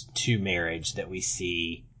approaches to marriage that we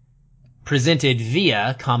see presented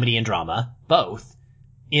via comedy and drama, both,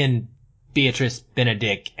 in Beatrice,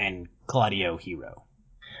 Benedick, and Claudio Hero.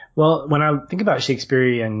 Well, when I think about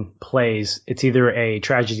Shakespearean plays, it's either a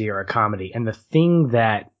tragedy or a comedy. And the thing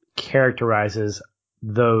that characterizes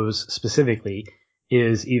those specifically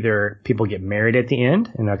is either people get married at the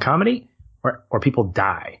end in a comedy or people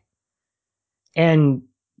die. And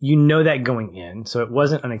you know that going in, so it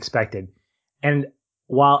wasn't unexpected. And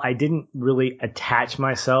while I didn't really attach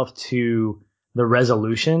myself to the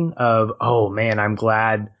resolution of, oh man, I'm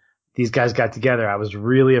glad these guys got together, I was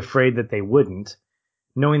really afraid that they wouldn't.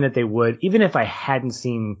 Knowing that they would, even if I hadn't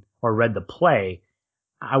seen or read the play,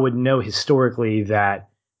 I would know historically that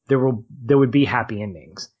there would be happy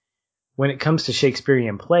endings. When it comes to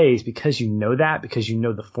Shakespearean plays, because you know that, because you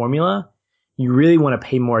know the formula, you really want to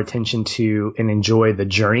pay more attention to and enjoy the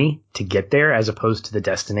journey to get there as opposed to the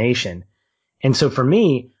destination. And so for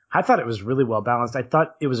me, I thought it was really well balanced. I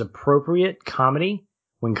thought it was appropriate comedy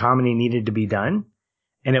when comedy needed to be done,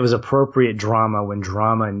 and it was appropriate drama when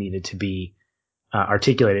drama needed to be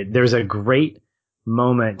articulated. There's a great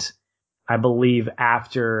moment, I believe,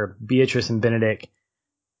 after Beatrice and Benedick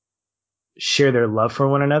share their love for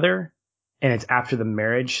one another, and it's after the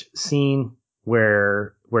marriage scene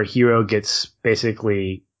where Hero gets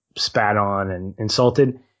basically spat on and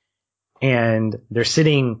insulted, and they're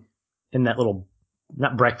sitting in that little,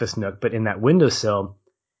 not breakfast nook, but in that windowsill,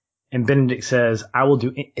 and Benedick says, I'll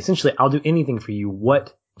do anything for you.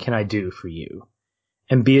 What can I do for you?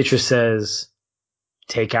 And Beatrice says,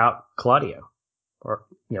 take out Claudio, or,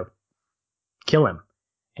 kill him.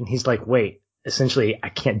 And he's like, wait, essentially, I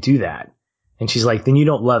can't do that. And she's like, then you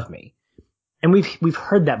don't love me. And we've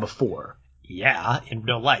heard that before. Yeah, in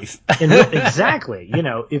real life. Exactly.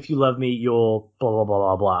 If you love me, you'll blah, blah,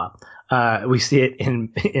 blah, blah, blah. We see it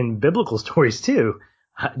in biblical stories too.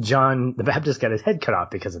 John the Baptist got his head cut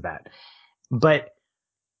off because of that. But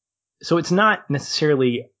so it's not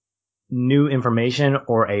necessarily new information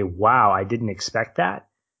or a wow, I didn't expect that,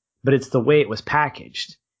 but it's the way it was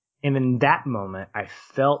packaged. And in that moment, I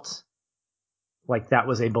felt like that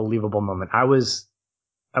was a believable moment. I was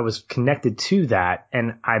connected to that,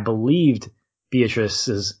 and I believed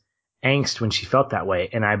Beatrice's angst when she felt that way,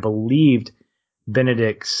 and I believed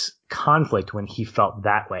Benedick's conflict when he felt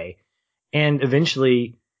that way. And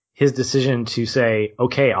eventually his decision to say,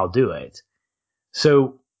 okay, I'll do it.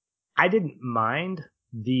 So I didn't mind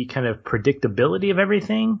the kind of predictability of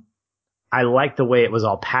everything. I liked the way it was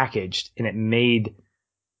all packaged, and it made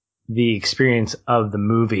the experience of the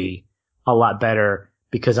movie a lot better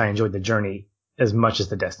because I enjoyed the journey as much as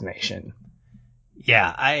the destination.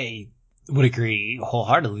 Yeah, I would agree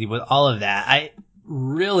wholeheartedly with all of that. I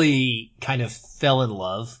really kind of fell in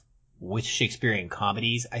love with Shakespearean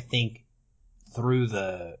comedies, I think, through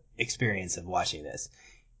the experience of watching this.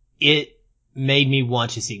 It made me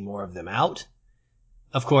want to seek more of them out.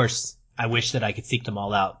 Of course, I wish that I could seek them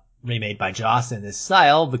all out remade by Joss in this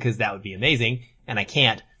style, because that would be amazing, and I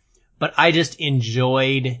can't. But I just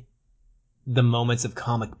enjoyed the moments of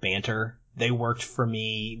comic banter. They worked for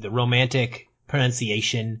me. The romantic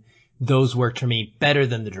pronunciation, those worked for me better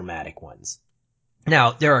than the dramatic ones.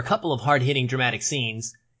 Now, there are a couple of hard-hitting dramatic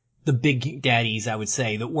scenes, the big daddies, I would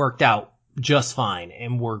say, that worked out just fine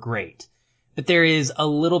and were great. But there is a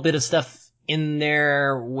little bit of stuff in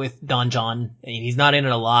there with Don John. I mean, he's not in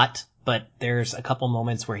it a lot, but there's a couple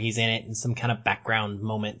moments where he's in it and some kind of background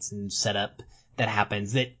moments and setup that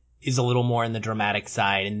happens that is a little more in the dramatic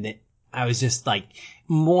side, and that I was just like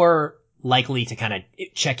more likely to kind of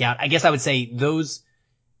check out. I guess I would say those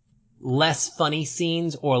less funny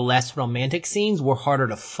scenes or less romantic scenes were harder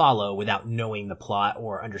to follow without knowing the plot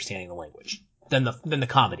or understanding the language than the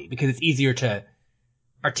comedy, because it's easier to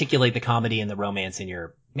articulate the comedy and the romance in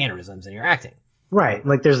your mannerisms and your acting. Right.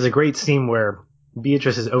 Like there's a great scene where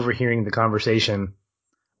Beatrice is overhearing the conversation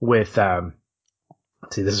with,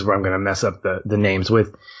 see, this is where I'm going to mess up the names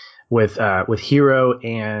with Hero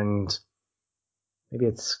and maybe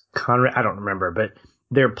it's Conrad. I don't remember, but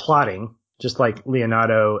they're plotting just like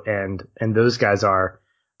Leonardo and those guys are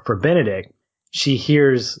for Benedick. She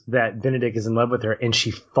hears that Benedick is in love with her and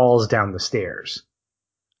she falls down the stairs.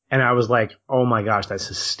 And I was like, oh my gosh, that's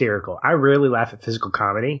hysterical. I rarely laugh at physical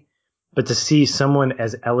comedy, but to see someone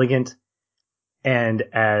as elegant and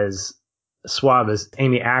as suave as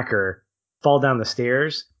Amy Acker fall down the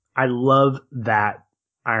stairs, I love that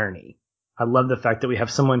irony. I love the fact that we have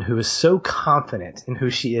someone who is so confident in who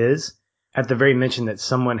she is at the very mention that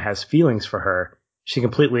someone has feelings for her she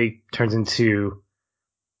completely turns into,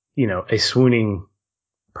 a swooning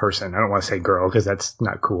person. I don't want to say girl because that's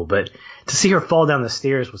not cool, but to see her fall down the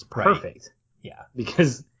stairs was perfect. Right. Yeah.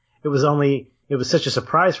 Because it was such a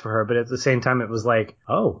surprise for her, but at the same time it was like,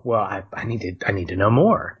 oh, well, I need to know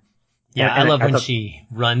more. Yeah, I love when she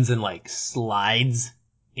runs and like slides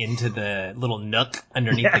into the little nook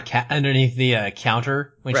underneath the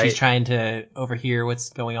counter when she's trying to overhear what's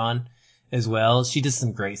going on as well. She does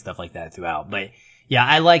some great stuff like that throughout. But yeah,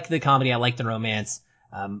 I like the comedy. I like the romance.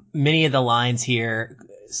 Many of the lines here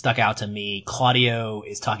stuck out to me. Claudio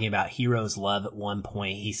is talking about Hero's love at one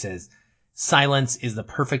point. He says, "Silence is the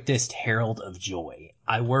perfectest herald of joy.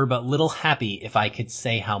 I were but little happy if I could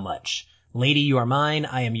say how much. Lady, you are mine,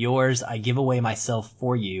 I am yours, I give away myself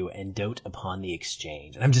for you, and dote upon the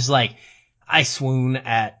exchange." And I'm just like, I swoon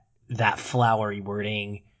at that flowery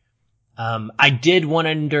wording. I did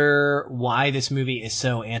wonder why this movie is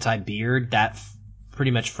so anti-beard. That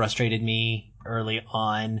pretty much frustrated me early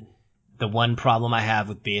on. The one problem I have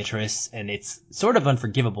with Beatrice, and it's sort of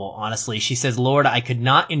unforgivable, honestly. She says, "Lord, I could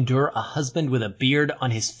not endure a husband with a beard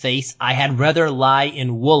on his face. I had rather lie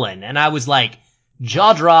in woolen." And I was like,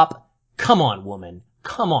 jaw drop. Come on, woman.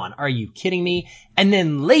 Come on. Are you kidding me? And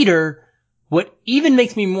then later, what even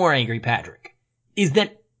makes me more angry, Patrick, is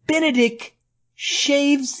that Benedict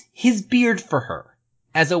shaves his beard for her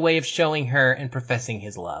as a way of showing her and professing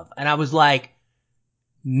his love. And I was like,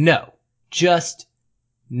 no. Just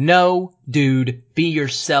no, dude. Be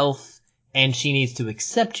yourself. And she needs to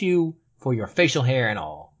accept you for your facial hair and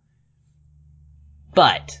all.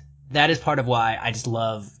 But that is part of why I just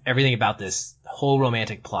love everything about this whole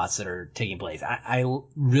romantic plots that are taking place. I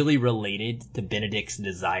really related to Benedict's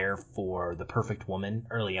desire for the perfect woman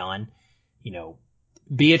early on.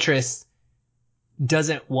 Beatrice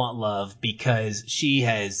doesn't want love because she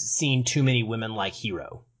has seen too many women like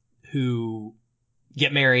Hero who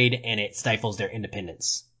get married and it stifles their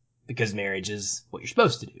independence because marriage is what you're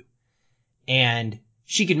supposed to do. And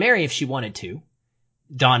she could marry if she wanted to.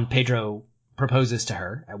 Don Pedro proposes to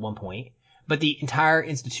her at one point, but the entire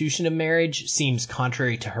institution of marriage seems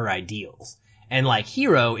contrary to her ideals. And like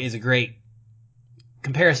Hero is a great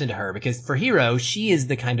comparison to her because for Hero, she is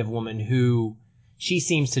the kind of woman who she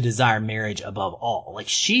seems to desire marriage above all. Like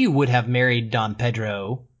she would have married Don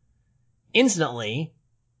Pedro instantly,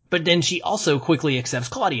 but then she also quickly accepts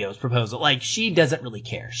Claudio's proposal. Like she doesn't really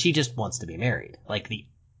care. She just wants to be married. Like the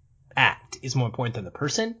act is more important than the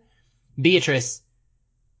person. Beatrice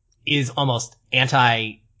is almost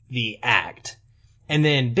anti the act. And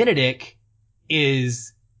then Benedict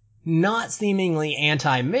is not seemingly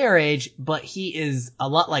anti-marriage, but he is a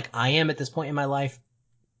lot like I am at this point in my life.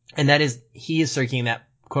 And that is, he is seeking that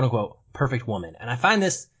quote unquote perfect woman. And I find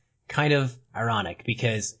this kind of ironic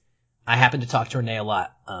because I happen to talk to Renee a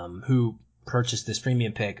lot, who purchased this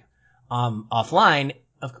premium pick, offline,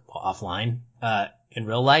 in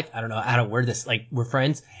real life. I don't know how to word this. Like we're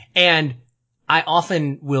friends. And I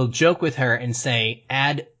often will joke with her and say,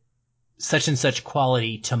 add such and such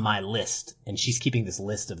quality to my list. And she's keeping this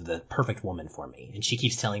list of the perfect woman for me. And she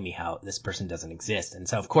keeps telling me how this person doesn't exist. And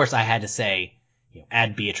so, of course, I had to say,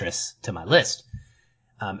 add Beatrice to my list,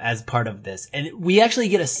 as part of this. And we actually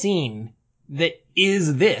get a scene that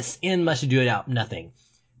is this in Much Ado About Nothing.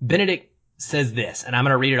 Benedict says this, and I'm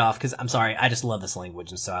going to read it off because I'm sorry, I just love this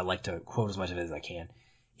language. And so I like to quote as much of it as I can.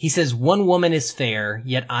 He says, "One woman is fair,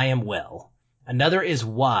 yet I am well. Another is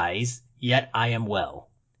wise, yet I am well.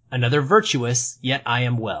 Another virtuous, yet I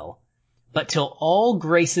am well. But till all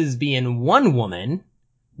graces be in one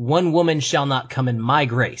woman shall not come in my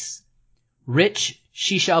grace. Rich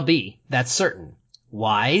she shall be, that's certain.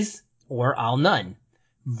 Wise, or I'll none.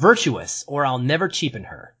 Virtuous, or I'll never cheapen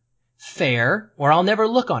her. Fair, or I'll never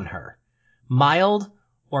look on her. Mild,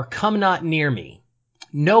 or come not near me.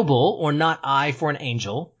 Noble, or not I for an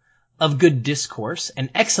angel. Of good discourse, an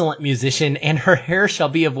excellent musician, and her hair shall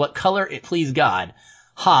be of what color it please God.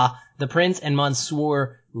 Ha, the prince and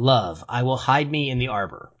Monsieur love. I will hide me in the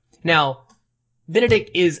arbor." Now,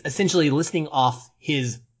 Benedict is essentially listing off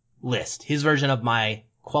his list, his version of my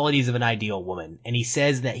qualities of an ideal woman. And he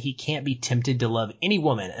says that he can't be tempted to love any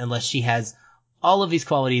woman unless she has all of these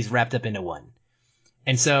qualities wrapped up into one.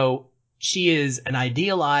 And so she is an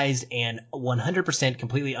idealized and 100%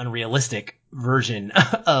 completely unrealistic version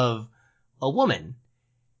of a woman.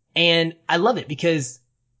 And I love it because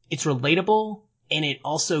it's relatable and it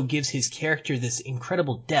also gives his character this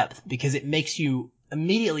incredible depth because it makes you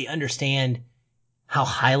immediately understand how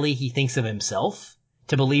highly he thinks of himself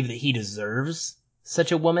to believe that he deserves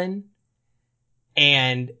such a woman.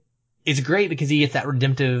 And it's great because he gets that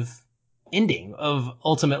redemptive ending of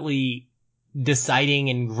ultimately deciding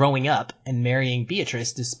and growing up and marrying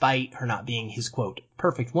Beatrice despite her not being his, quote,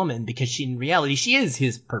 perfect woman, because in reality, she is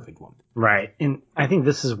his perfect woman. Right. And I think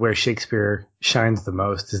this is where Shakespeare shines the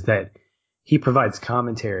most, is that he provides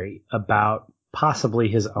commentary about possibly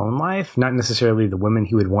his own life, not necessarily the women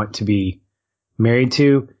he would want to be married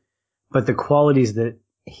to, but the qualities that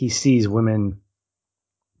he sees women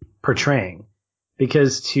portraying.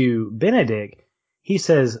 Because to Benedict, he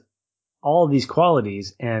says all of these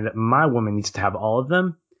qualities and my woman needs to have all of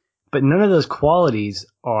them, but none of those qualities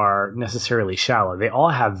are necessarily shallow. They all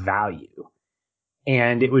have value.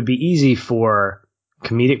 And it would be easy for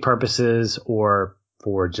comedic purposes or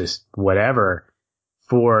for just whatever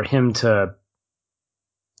for him to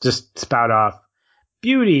just spout off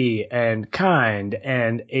beauty and kind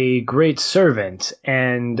and a great servant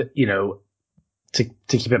and, you know, to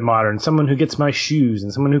keep it modern, someone who gets my shoes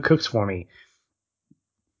and someone who cooks for me.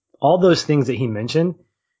 All those things that he mentioned,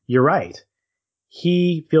 you're right.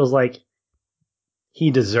 He feels like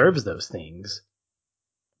he deserves those things.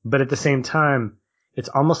 But at the same time, it's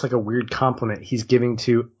almost like a weird compliment he's giving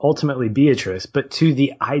to ultimately Beatrice, but to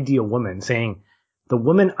the ideal woman, saying, the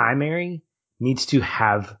woman I marry needs to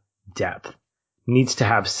have depth, needs to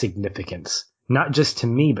have significance, not just to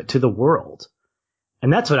me, but to the world.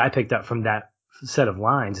 And that's what I picked up from that set of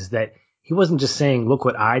lines, is that he wasn't just saying, look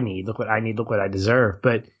what I need, look what I need, look what I deserve,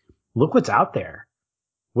 but look what's out there.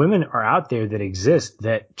 Women are out there that exist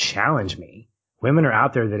that challenge me. Women are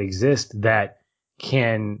out there that exist that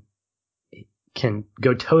can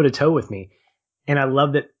go toe to toe with me. And I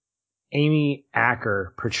love that Amy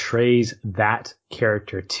Acker portrays that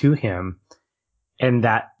character to him and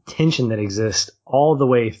that tension that exists all the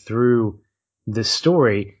way through the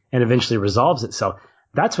story and eventually resolves itself.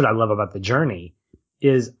 That's what I love about The Journey,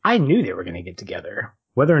 is I knew they were going to get together.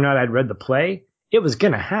 Whether or not I'd read the play, it was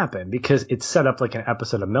going to happen because it's set up like an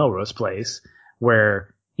episode of Melrose Place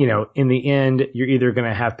where, you know, in the end, you're either going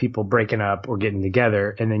to have people breaking up or getting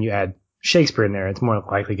together, and then you add Shakespeare in there. It's more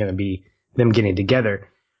likely going to be them getting together.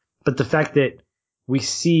 But the fact that we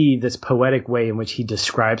see this poetic way in which he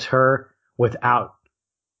describes her without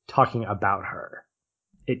talking about her,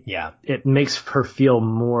 it makes her feel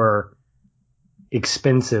more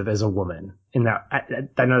expensive as a woman. And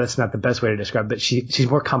that I know that's not the best way to describe it, but she's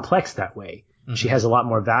more complex that way. Mm-hmm. She has a lot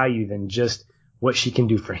more value than just what she can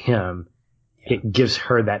do for him. Yeah. It gives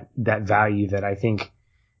her that value that I think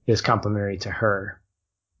is complementary to her.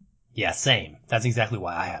 Yeah, same. That's exactly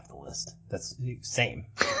why I have the list. That's same,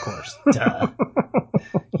 of course. Duh.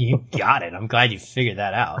 You got it. I'm glad you figured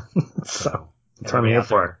that out. So that's what I'm here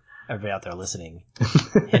for. Everybody out there listening.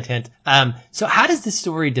 Hint, hint. So how does this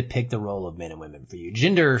story depict the role of men and women for you?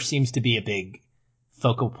 Gender seems to be a big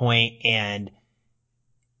focal point, and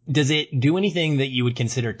does it do anything that you would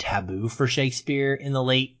consider taboo for Shakespeare in the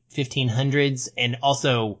late 1500s? And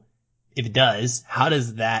also, if it does, how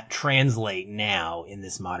does that translate now in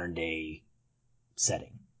this modern day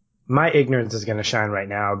setting? My ignorance is going to shine right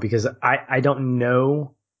now because I don't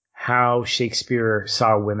know how Shakespeare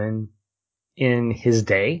saw women in his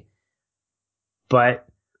day, but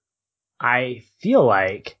I feel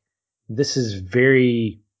like this is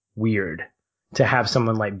very weird to have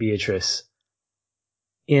someone like Beatrice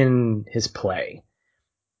in his play.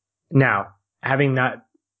 Now, having not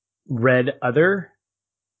read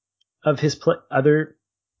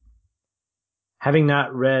having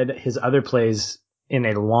not read his other plays in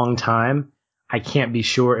a long time, I can't be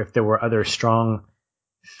sure if there were other strong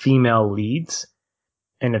female leads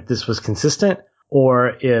and if this was consistent,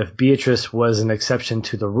 or if Beatrice was an exception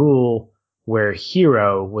to the rule where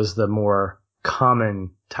Hero was the more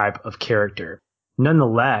common type of character.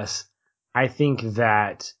 Nonetheless, I think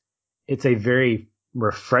that it's a very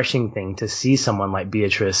refreshing thing to see someone like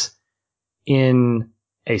Beatrice in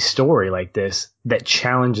a story like this that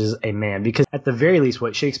challenges a man, because at the very least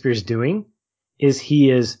what Shakespeare's doing is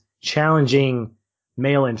he is challenging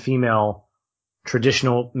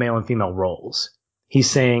traditional male and female roles. He's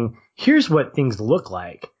saying, here's what things look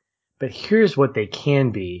like, but here's what they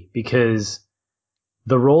can be, because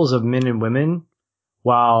the roles of men and women,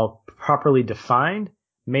 while properly defined,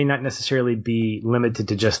 may not necessarily be limited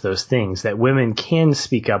to just those things, that women can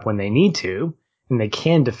speak up when they need to, and they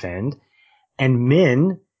can defend, and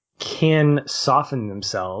men can soften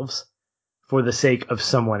themselves for the sake of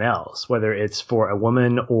someone else, whether it's for a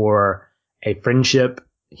woman or a friendship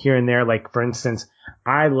here and there. Like, for instance,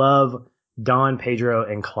 I love Don Pedro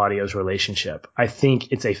and Claudio's relationship. I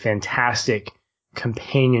think it's a fantastic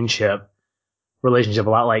companionship relationship, a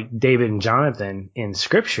lot like David and Jonathan in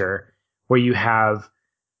Scripture, where you have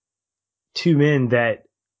two men that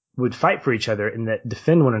would fight for each other and that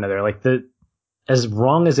defend one another. Like as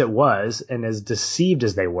wrong as it was and as deceived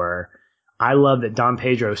as they were, I love that Don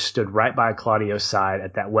Pedro stood right by Claudio's side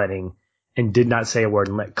at that wedding and did not say a word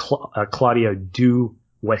and let Claudio do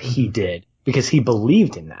what he did because he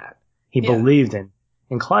believed in that. He believed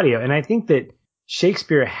in Claudio. And I think that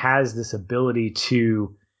Shakespeare has this ability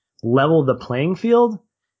to level the playing field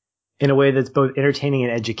in a way that's both entertaining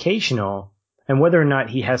and educational. And whether or not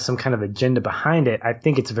he has some kind of agenda behind it, I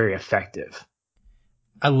think it's very effective.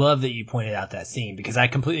 I love that you pointed out that scene because I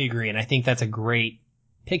completely agree. And I think that's a great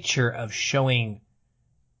picture of showing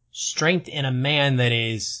strength in a man that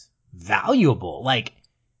is valuable. Like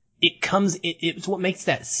it's what makes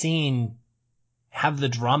that scene have the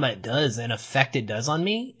drama it does and effect it does on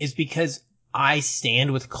me is because I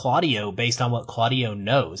stand with Claudio based on what Claudio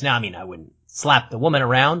knows. Now, I mean, I wouldn't slap the woman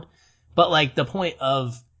around, but like the point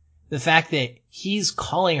of the fact that he's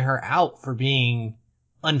calling her out for being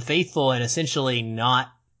unfaithful and essentially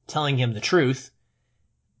not telling him the truth.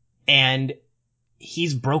 And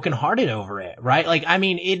he's brokenhearted over it, right? Like, I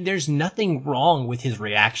mean, there's nothing wrong with his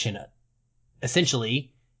reaction,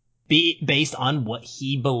 essentially, based on what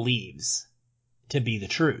he believes to be the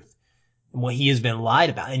truth and what he has been lied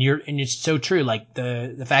about. And it's so true. Like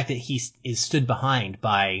the fact that he is stood behind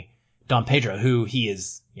by Don Pedro, who he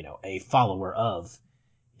is, a follower of,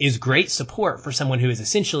 is great support for someone who is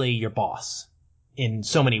essentially your boss in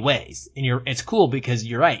so many ways. And it's cool because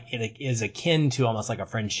you're right. It is akin to almost like a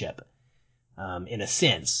friendship, in a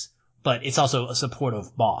sense, but it's also a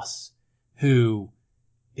supportive boss who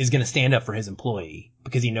is going to stand up for his employee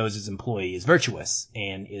because he knows his employee is virtuous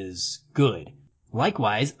and is good.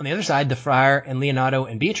 Likewise, on the other side, the friar and Leonardo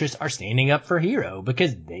and Beatrice are standing up for Hero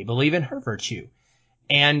because they believe in her virtue.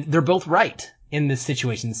 And they're both right in this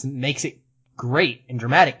situation. This makes it great and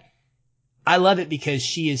dramatic. I love it because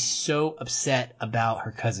she is so upset about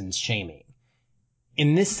her cousin's shaming.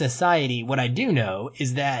 In this society, what I do know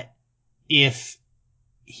is that if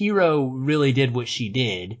Hero really did what she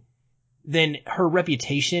did, then her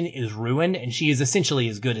reputation is ruined and she is essentially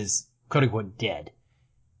as good as quote unquote dead,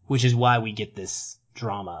 which is why we get this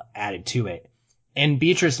drama added to it. And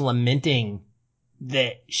Beatrice lamenting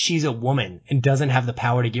that she's a woman and doesn't have the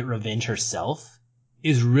power to get revenge herself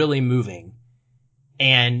is really moving.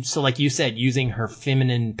 And so, like you said, using her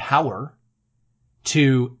feminine power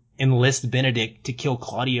to enlist Benedict to kill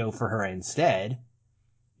Claudio for her instead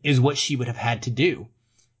is what she would have had to do.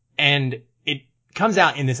 And it comes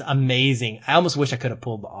out in this amazing, I almost wish I could have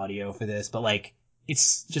pulled the audio for this, but like,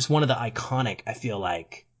 it's just one of the iconic, I feel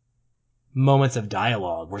like, moments of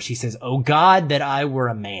dialogue where she says, "Oh God, that I were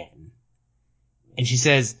a man." And she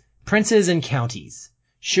says, "Princes and counties,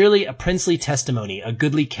 surely a princely testimony, a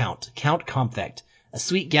goodly count, Count Comfect, a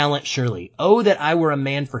sweet gallant surely. Oh, that I were a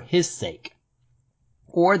man for his sake.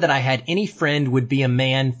 Or that I had any friend would be a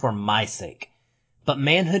man for my sake. But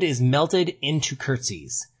manhood is melted into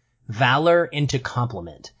curtsies, valor into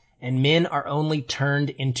compliment, and men are only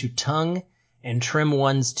turned into tongue, and trim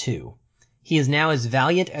ones too. He is now as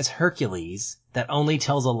valiant as Hercules, that only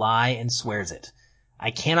tells a lie and swears it.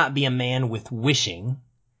 I cannot be a man with wishing,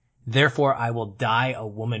 therefore I will die a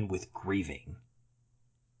woman with grieving."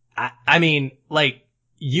 I mean, like,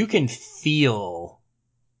 you can feel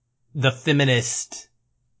the feminist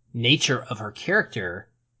nature of her character,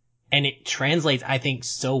 and it translates, I think,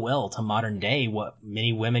 so well to modern day what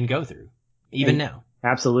many women go through, even now.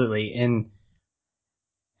 Absolutely. And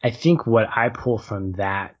I think what I pull from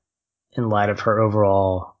that in light of her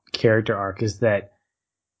overall character arc is that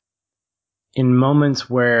in moments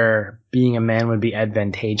where being a man would be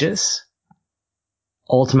advantageous,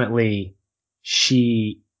 ultimately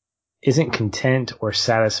she isn't content or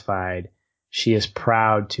satisfied. She is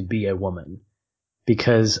proud to be a woman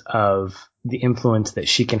because of the influence that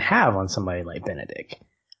she can have on somebody like Benedict.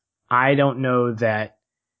 I don't know that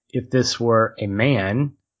if this were a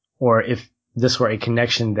man or if this were a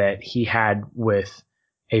connection that he had with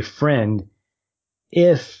a friend,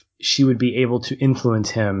 if she would be able to influence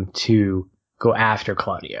him to go after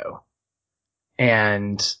Claudio.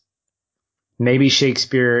 And maybe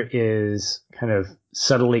Shakespeare is kind of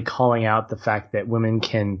subtly calling out the fact that women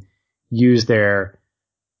can use their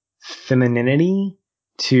femininity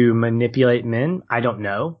to manipulate men. I don't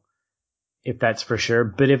know if that's for sure,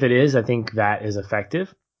 but if it is, I think that is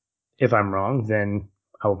effective. If I'm wrong, then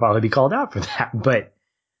I will probably be called out for that. But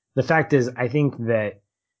the fact is, I think that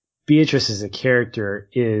Beatrice as a character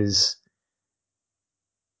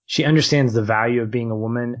she understands the value of being a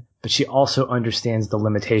woman, but she also understands the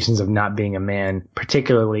limitations of not being a man,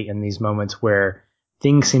 particularly in these moments where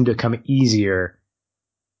things seem to come easier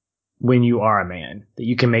when you are a man, that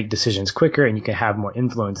you can make decisions quicker and you can have more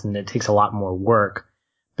influence and it takes a lot more work.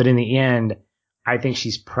 But in the end, I think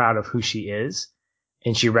she's proud of who she is,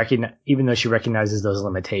 and even though she recognizes those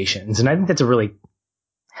limitations. And I think that's a really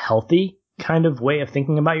healthy kind of way of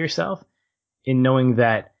thinking about yourself, in knowing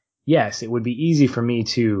that, yes, it would be easy for me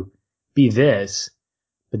to be this,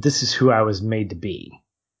 but this is who I was made to be.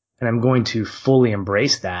 And I'm going to fully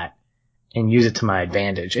embrace that and use it to my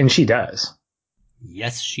advantage. And she does.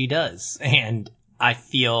 Yes, she does. And I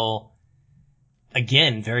feel,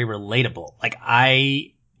 again, very relatable. Like,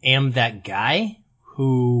 I am that guy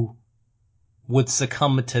who would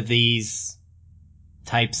succumb to these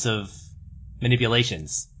types of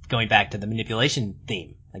manipulations. Going back to the manipulation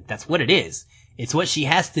theme. Like, that's what it is. It's what she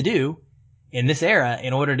has to do in this era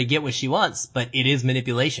in order to get what she wants, but it is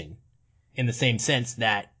manipulation in the same sense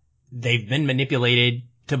that they've been manipulated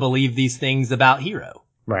to believe these things about Hero.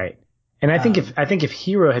 Right. And I think if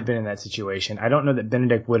Hero had been in that situation, I don't know that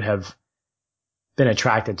Benedict would have been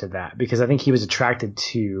attracted to that, because I think he was attracted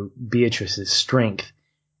to Beatrice's strength,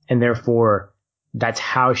 and therefore that's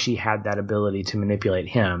how she had that ability to manipulate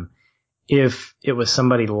him. If it was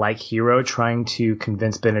somebody like Hero trying to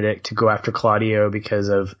convince Benedict to go after Claudio because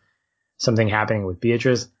of something happening with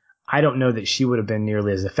Beatrice, I don't know that she would have been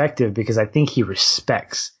nearly as effective, because I think he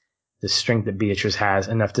respects the strength that Beatrice has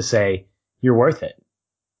enough to say, you're worth it.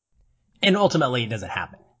 And ultimately it doesn't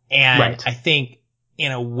happen. And right. I think,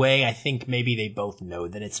 in a way, I think maybe they both know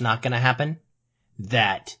that it's not going to happen.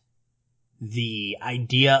 That the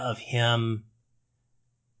idea of him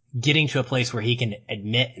getting to a place where he can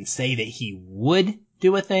admit and say that he would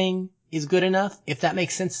do a thing is good enough, if that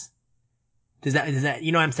makes sense. Does that,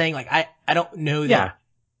 you know what I'm saying? Like, I don't know that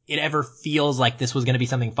it ever feels like this was going to be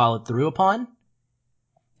something followed through upon,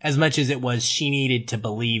 as much as it was she needed to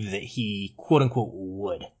believe that he, quote unquote,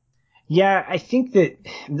 would. Yeah, I think that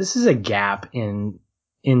this is a gap in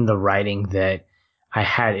the writing that I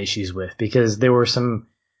had issues with, because there were some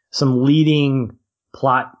leading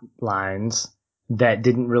plot lines that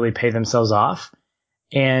didn't really pay themselves off.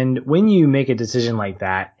 And when you make a decision like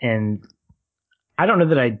that, and I don't know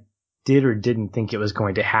that I did or didn't think it was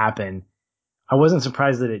going to happen, I wasn't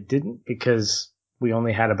surprised that it didn't, because we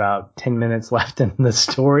only had about 10 minutes left in the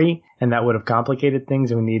story, and that would have complicated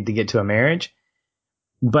things, and we needed to get to a marriage.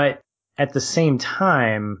 But at the same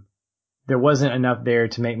time, there wasn't enough there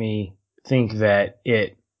to make me think that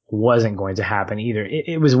it wasn't going to happen either.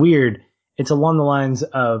 It was weird. It's along the lines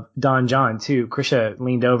of Don John, too. Krisha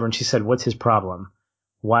leaned over and she said, "What's his problem?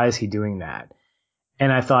 Why is he doing that?"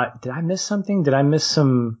 And I thought, did I miss something? Did I miss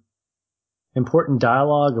some important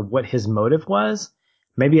dialogue of what his motive was?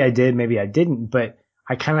 Maybe I did, maybe I didn't, but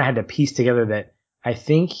I kind of had to piece together that I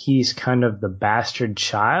think he's kind of the bastard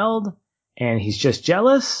child and he's just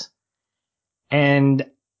jealous. And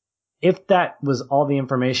if that was all the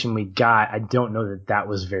information we got, I don't know that that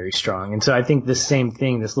was very strong. And so I think the same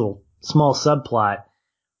thing, this little small subplot,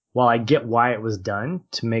 while I get why it was done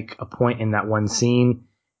to make a point in that one scene,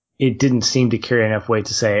 it didn't seem to carry enough weight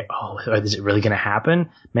to say, oh, is it really going to happen?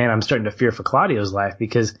 Man, I'm starting to fear for Claudio's life,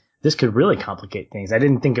 because this could really complicate things. I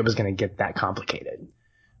didn't think it was going to get that complicated.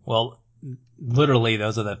 Well, literally,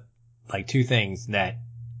 those are the two things that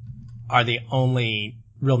are the only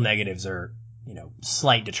real negatives, or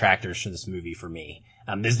slight detractors for this movie for me.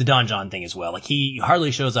 There's the Don John thing as well. Like, he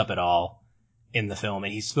hardly shows up at all in the film,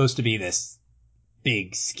 and he's supposed to be this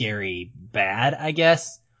big, scary bad, I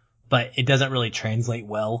guess, but it doesn't really translate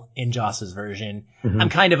well in Joss's version. Mm-hmm. I'm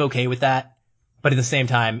kind of okay with that, but at the same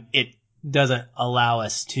time, it doesn't allow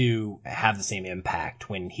us to have the same impact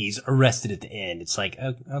when he's arrested at the end. It's like,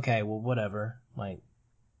 okay, well, whatever. Like,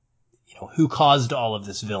 who caused all of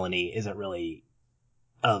this villainy isn't really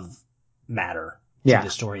of matter to the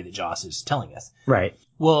story that Joss is telling us. Right.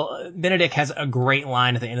 Well, Benedict has a great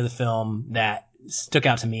line at the end of the film that stuck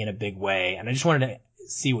out to me in a big way, and I just wanted to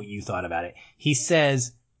see what you thought about it. He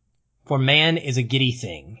says, "For man is a giddy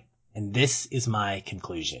thing, and this is my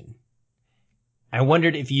conclusion." I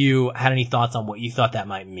wondered if you had any thoughts on what you thought that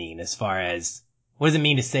might mean, as far as, what does it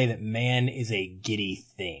mean to say that man is a giddy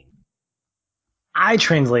thing? I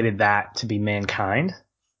translated that to be mankind,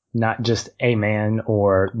 not just a man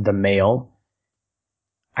or the male.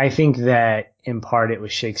 I think that in part it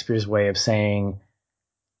was Shakespeare's way of saying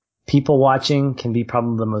people watching can be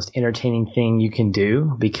probably the most entertaining thing you can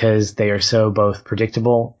do, because they are so both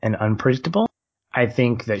predictable and unpredictable. I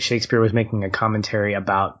think that Shakespeare was making a commentary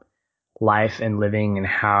about life and living, and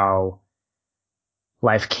how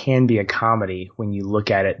life can be a comedy when you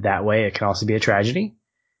look at it that way. It can also be a tragedy.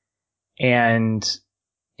 And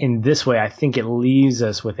in this way, I think it leaves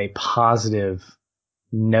us with a positive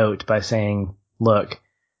note by saying, look,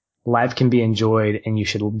 life can be enjoyed, and you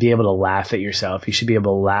should be able to laugh at yourself. You should be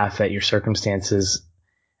able to laugh at your circumstances,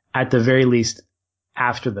 at the very least,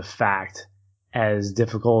 after the fact, as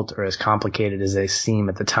difficult or as complicated as they seem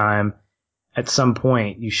at the time, at some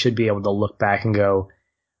point you should be able to look back and go,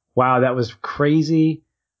 wow, that was crazy,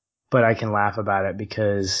 but I can laugh about it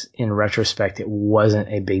because in retrospect, it wasn't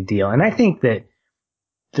a big deal. And I think that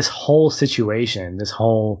this whole situation, this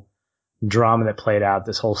whole drama that played out,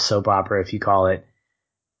 this whole soap opera, if you call it,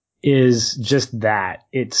 is just that.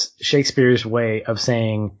 It's Shakespeare's way of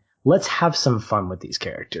saying, let's have some fun with these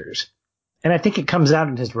characters. And I think it comes out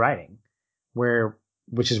in his writing,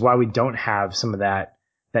 which is why we don't have some of that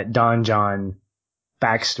Don John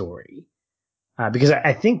backstory. Because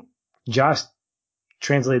I think Joss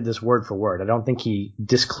translated this word for word. I don't think he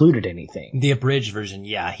discluded anything. The abridged version,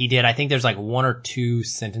 yeah, he did. I think there's like one or two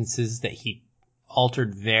sentences that he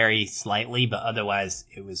altered very slightly, but otherwise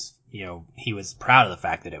it was, he was proud of the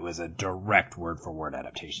fact that it was a direct word for word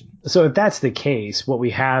adaptation. So if that's the case, what we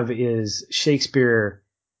have is Shakespeare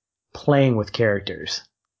playing with characters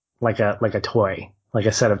like a toy, like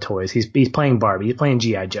a set of toys. He's playing Barbie, he's playing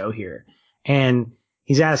G.I. Joe here. And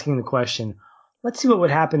he's asking the question, let's see what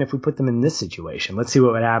would happen if we put them in this situation. Let's see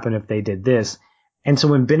what would happen if they did this. And so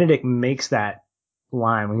when Benedict makes that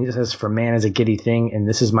line, when he says, for man is a giddy thing, and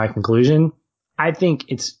this is my conclusion, I think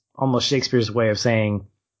it's almost Shakespeare's way of saying,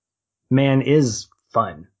 man is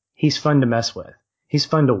fun. He's fun to mess with. He's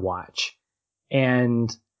fun to watch.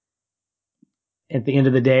 And at the end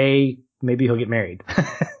of the day, maybe he'll get married.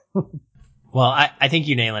 Well, I think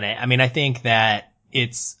you're nailing it. I mean, I think that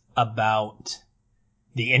it's about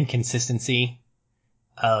the inconsistency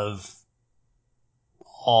of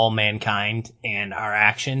all mankind and our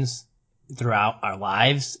actions throughout our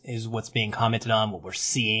lives is what's being commented on, what we're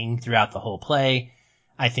seeing throughout the whole play.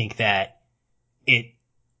 I think that it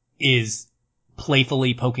is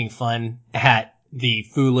playfully poking fun at the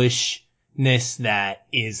foolishness that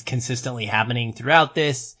is consistently happening throughout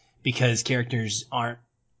this because characters aren't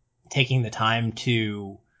taking the time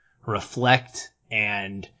to reflect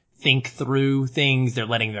and think through things. They're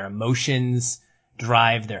letting their emotions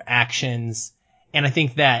drive their actions. And I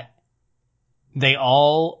think that they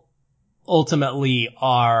all ultimately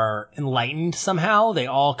are enlightened somehow. They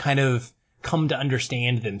all kind of come to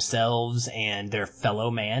understand themselves and their fellow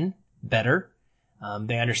man better.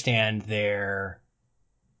 They understand their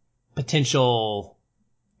potential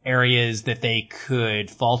areas that they could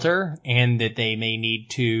falter and that they may need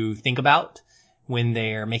to think about when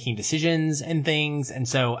they're making decisions and things. And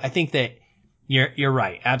so I think that you're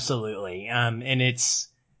right. Absolutely. And it's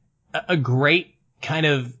a great kind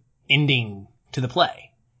of ending to the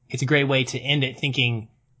play. It's a great way to end it thinking,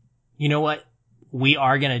 you know what? We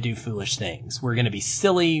are going to do foolish things. We're going to be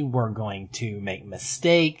silly. We're going to make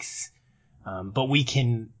mistakes. But we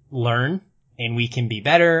can learn and we can be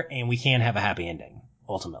better and we can have a happy ending.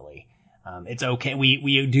 Ultimately, it's okay.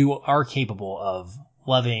 We are capable of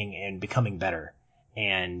loving and becoming better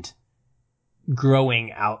and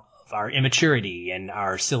growing out of our immaturity and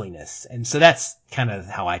our silliness. And so that's kind of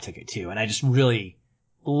how I took it too. And I just really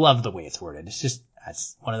love the way it's worded.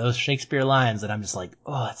 That's one of those Shakespeare lines that I'm just like,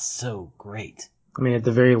 oh, it's so great. I mean, at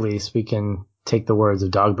the very least, we can take the words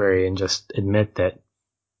of Dogberry and just admit that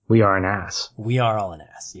we are an ass. We are all an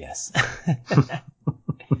ass. Yes.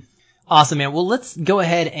 Awesome, man. Well, let's go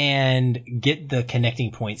ahead and get the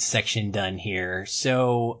connecting points section done here.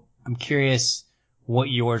 So I'm curious what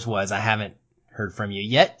yours was. I haven't heard from you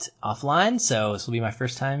yet offline, so this will be my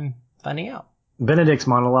first time finding out. Benedict's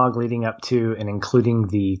monologue leading up to and including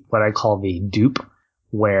what I call the dupe,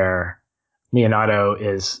 where Leonato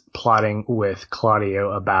is plotting with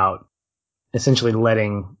Claudio about essentially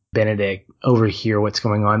letting Benedict overhear what's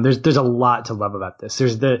going on. There's a lot to love about this.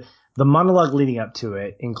 There's the monologue leading up to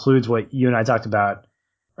it includes what you and I talked about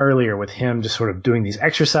earlier with him just sort of doing these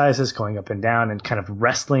exercises, going up and down and kind of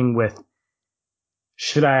wrestling with,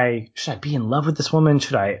 should I be in love with this woman?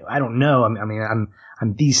 I don't know. I mean,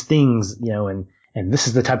 I'm these things, and this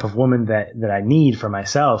is the type of woman that I need for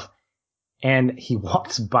myself. And he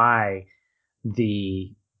walks by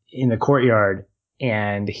in the courtyard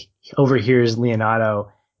and he overhears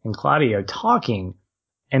Leonato and Claudio talking.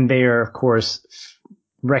 And they are, of course,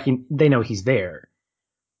 they know he's there.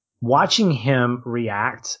 Watching him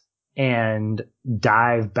react and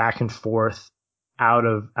dive back and forth out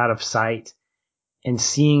of sight and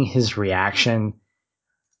seeing his reaction,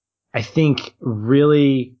 I think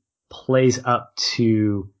really plays up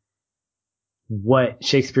to what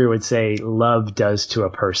Shakespeare would say love does to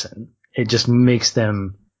a person. It just makes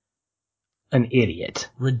them an idiot.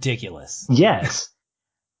 Ridiculous. Yes.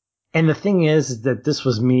 And the thing is that this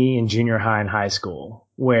was me in junior high and high school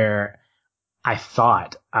where I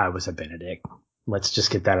thought I was a Benedict. Let's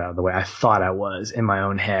just get that out of the way. I thought I was in my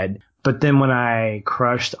own head, But then when I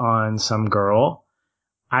crushed on some girl,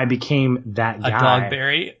 I became that guy. A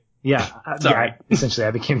Dogberry? Yeah. Sorry. Essentially,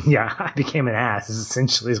 I became an ass, is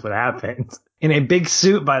essentially what happened. In a big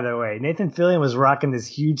suit, by the way. Nathan Fillion was rocking this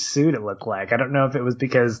huge suit, it looked like. I don't know if it was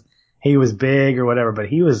because he was big or whatever, but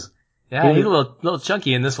he was... Yeah, he's a little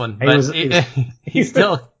chunky in this one. But he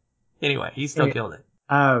still killed it.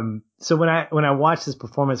 So when I watched this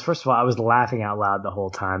performance, first of all, I was laughing out loud the whole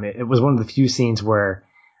time. It was one of the few scenes where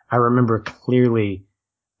I remember clearly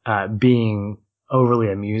being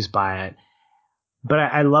overly amused by it. But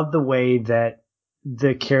I love the way that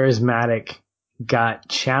the charismatic got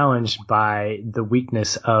challenged by the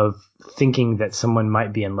weakness of thinking that someone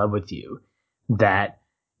might be in love with you, that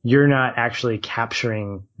you're not actually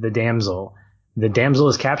capturing the damsel. The damsel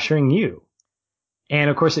is capturing you. And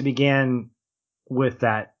of course it began with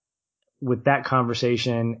that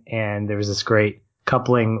conversation, and there was this great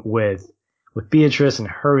coupling with Beatrice and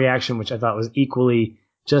her reaction, which I thought was equally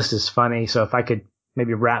just as funny. So if I could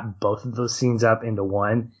maybe wrap both of those scenes up into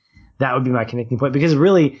one, that would be my connecting point, because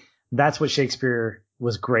really that's what Shakespeare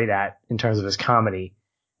was great at in terms of his comedy.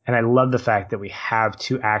 And I love the fact that we have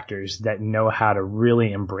two actors that know how to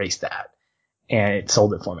really embrace that. And it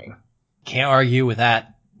sold it for me. Can't argue with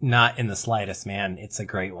that. Not in the slightest, man. It's a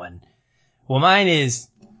great one. Well, mine is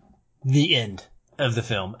the end of the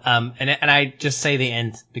film. And I just say the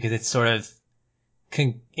end because it's sort of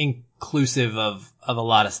inclusive of a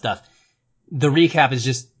lot of stuff. The recap is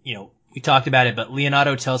just, we talked about it, but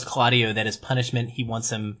Leonardo tells Claudio that as punishment, he wants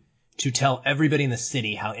him to tell everybody in the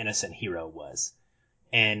city how innocent Hero was.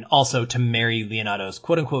 And also to marry Leonardo's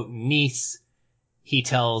quote-unquote niece. He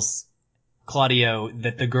tells Claudio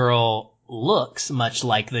that the girl looks much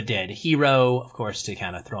like the dead Hero, of course, to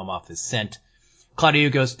kind of throw him off his scent. Claudio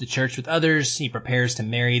goes to church with others. He prepares to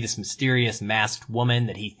marry this mysterious masked woman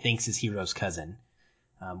that he thinks is Hero's cousin.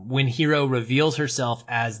 When Hero reveals herself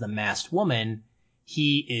as the masked woman,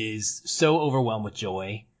 he is so overwhelmed with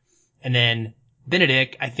joy. And then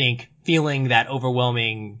Benedict, I think, feeling that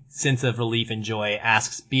overwhelming sense of relief and joy,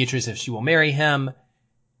 asks Beatrice if she will marry him.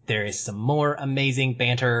 There is some more amazing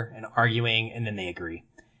banter and arguing, and then they agree.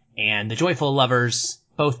 And the joyful lovers,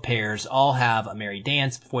 both pairs, all have a merry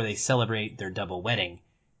dance before they celebrate their double wedding.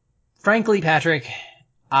 Frankly, Patrick,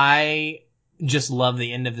 I just love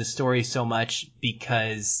the end of the story so much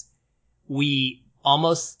because we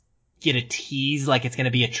almost get a tease like it's going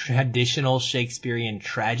to be a traditional Shakespearean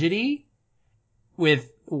tragedy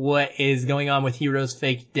with what is going on with Hero's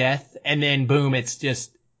fake death. And then boom, it's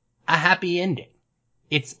just a happy ending.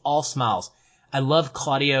 It's all smiles. I love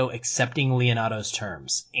Claudio accepting Leonardo's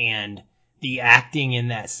terms and the acting in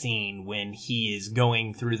that scene when he is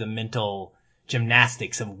going through the mental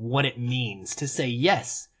gymnastics of what it means to say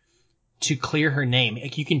yes, to clear her name.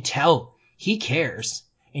 Like, you can tell he cares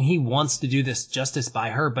and he wants to do this justice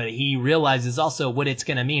by her, but he realizes also what it's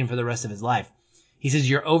going to mean for the rest of his life. He says,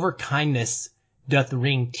 "Your overkindness doth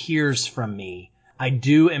wring tears from me. I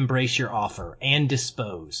do embrace your offer and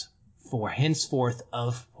dispose for henceforth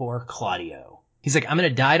of poor Claudio." He's like, I'm going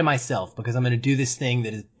to die to myself because I'm going to do this thing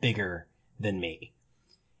that is bigger than me.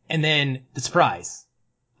 And then the surprise,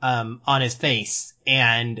 on his face.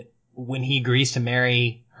 And when he agrees to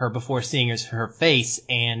marry her before seeing her face,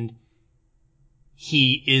 and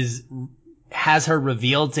he has her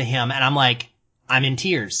revealed to him. And I'm like, I'm in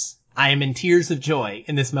tears. I am in tears of joy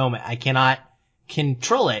in this moment. I cannot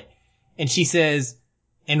control it. And she says,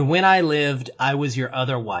 "And when I lived, I was your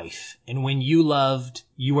other wife. And when you loved,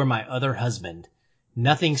 you were my other husband.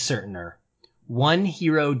 Nothing certainer. One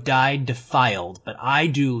Hero died defiled, but I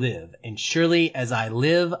do live. And surely as I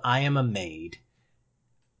live, I am a maid."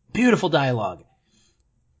 Beautiful dialogue.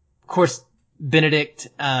 Of course, Benedict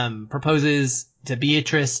proposes to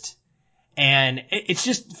Beatrice. And it's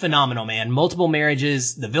just phenomenal, man. Multiple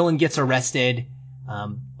marriages. The villain gets arrested.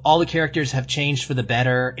 All the characters have changed for the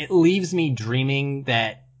better. It leaves me dreaming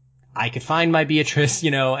that I could find my Beatrice,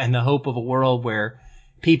 and the hope of a world where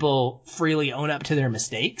people freely own up to their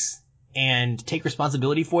mistakes and take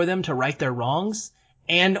responsibility for them to right their wrongs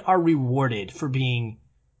and are rewarded for being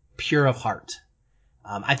pure of heart.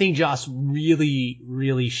 I think Joss really,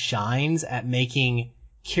 really shines at making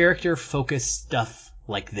character-focused stuff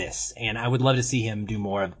like this, and I would love to see him do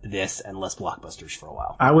more of this and less blockbusters for a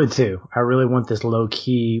while. I would too. I really want this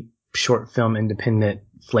low-key short film independent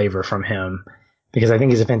flavor from him because I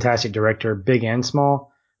think he's a fantastic director, big and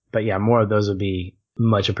small. But yeah, more of those would be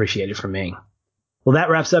much appreciated from me. Well, that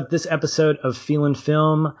wraps up this episode of Feelin'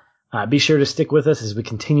 Film. Be sure to stick with us as we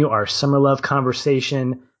continue our summer love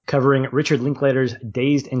conversation covering Richard Linklater's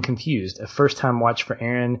Dazed and Confused, a first-time watch for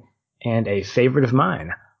Aaron and a favorite of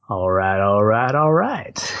mine. All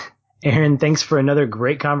right. Aaron, thanks for another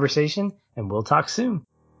great conversation, and we'll talk soon.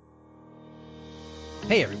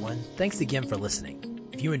 Hey everyone, thanks again for listening.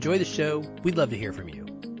 If you enjoy the show, we'd love to hear from you.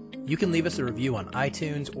 You can leave us a review on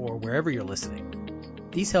iTunes or wherever you're listening.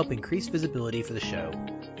 These help increase visibility for the show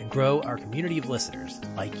and grow our community of listeners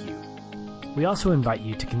like you. We also invite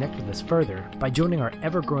you to connect with us further by joining our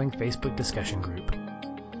ever-growing Facebook discussion group.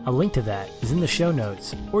 A link to that is in the show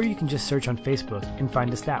notes, or you can just search on Facebook and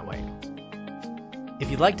find us that way. If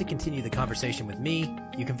you'd like to continue the conversation with me,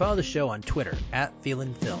 you can follow the show on Twitter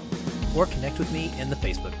 @FeelinFilm, or connect with me in the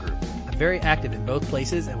Facebook group. I'm very active in both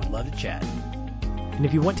places and would love to chat. And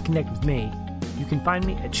if you want to connect with me, you can find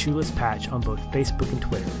me at Shoeless Patch on both Facebook and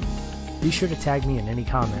Twitter. Be sure to tag me in any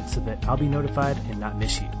comments so that I'll be notified and not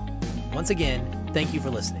miss you. Once again, thank you for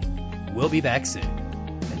listening. We'll be back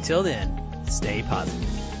soon. Until then, stay positive.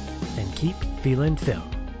 And keep feeling film.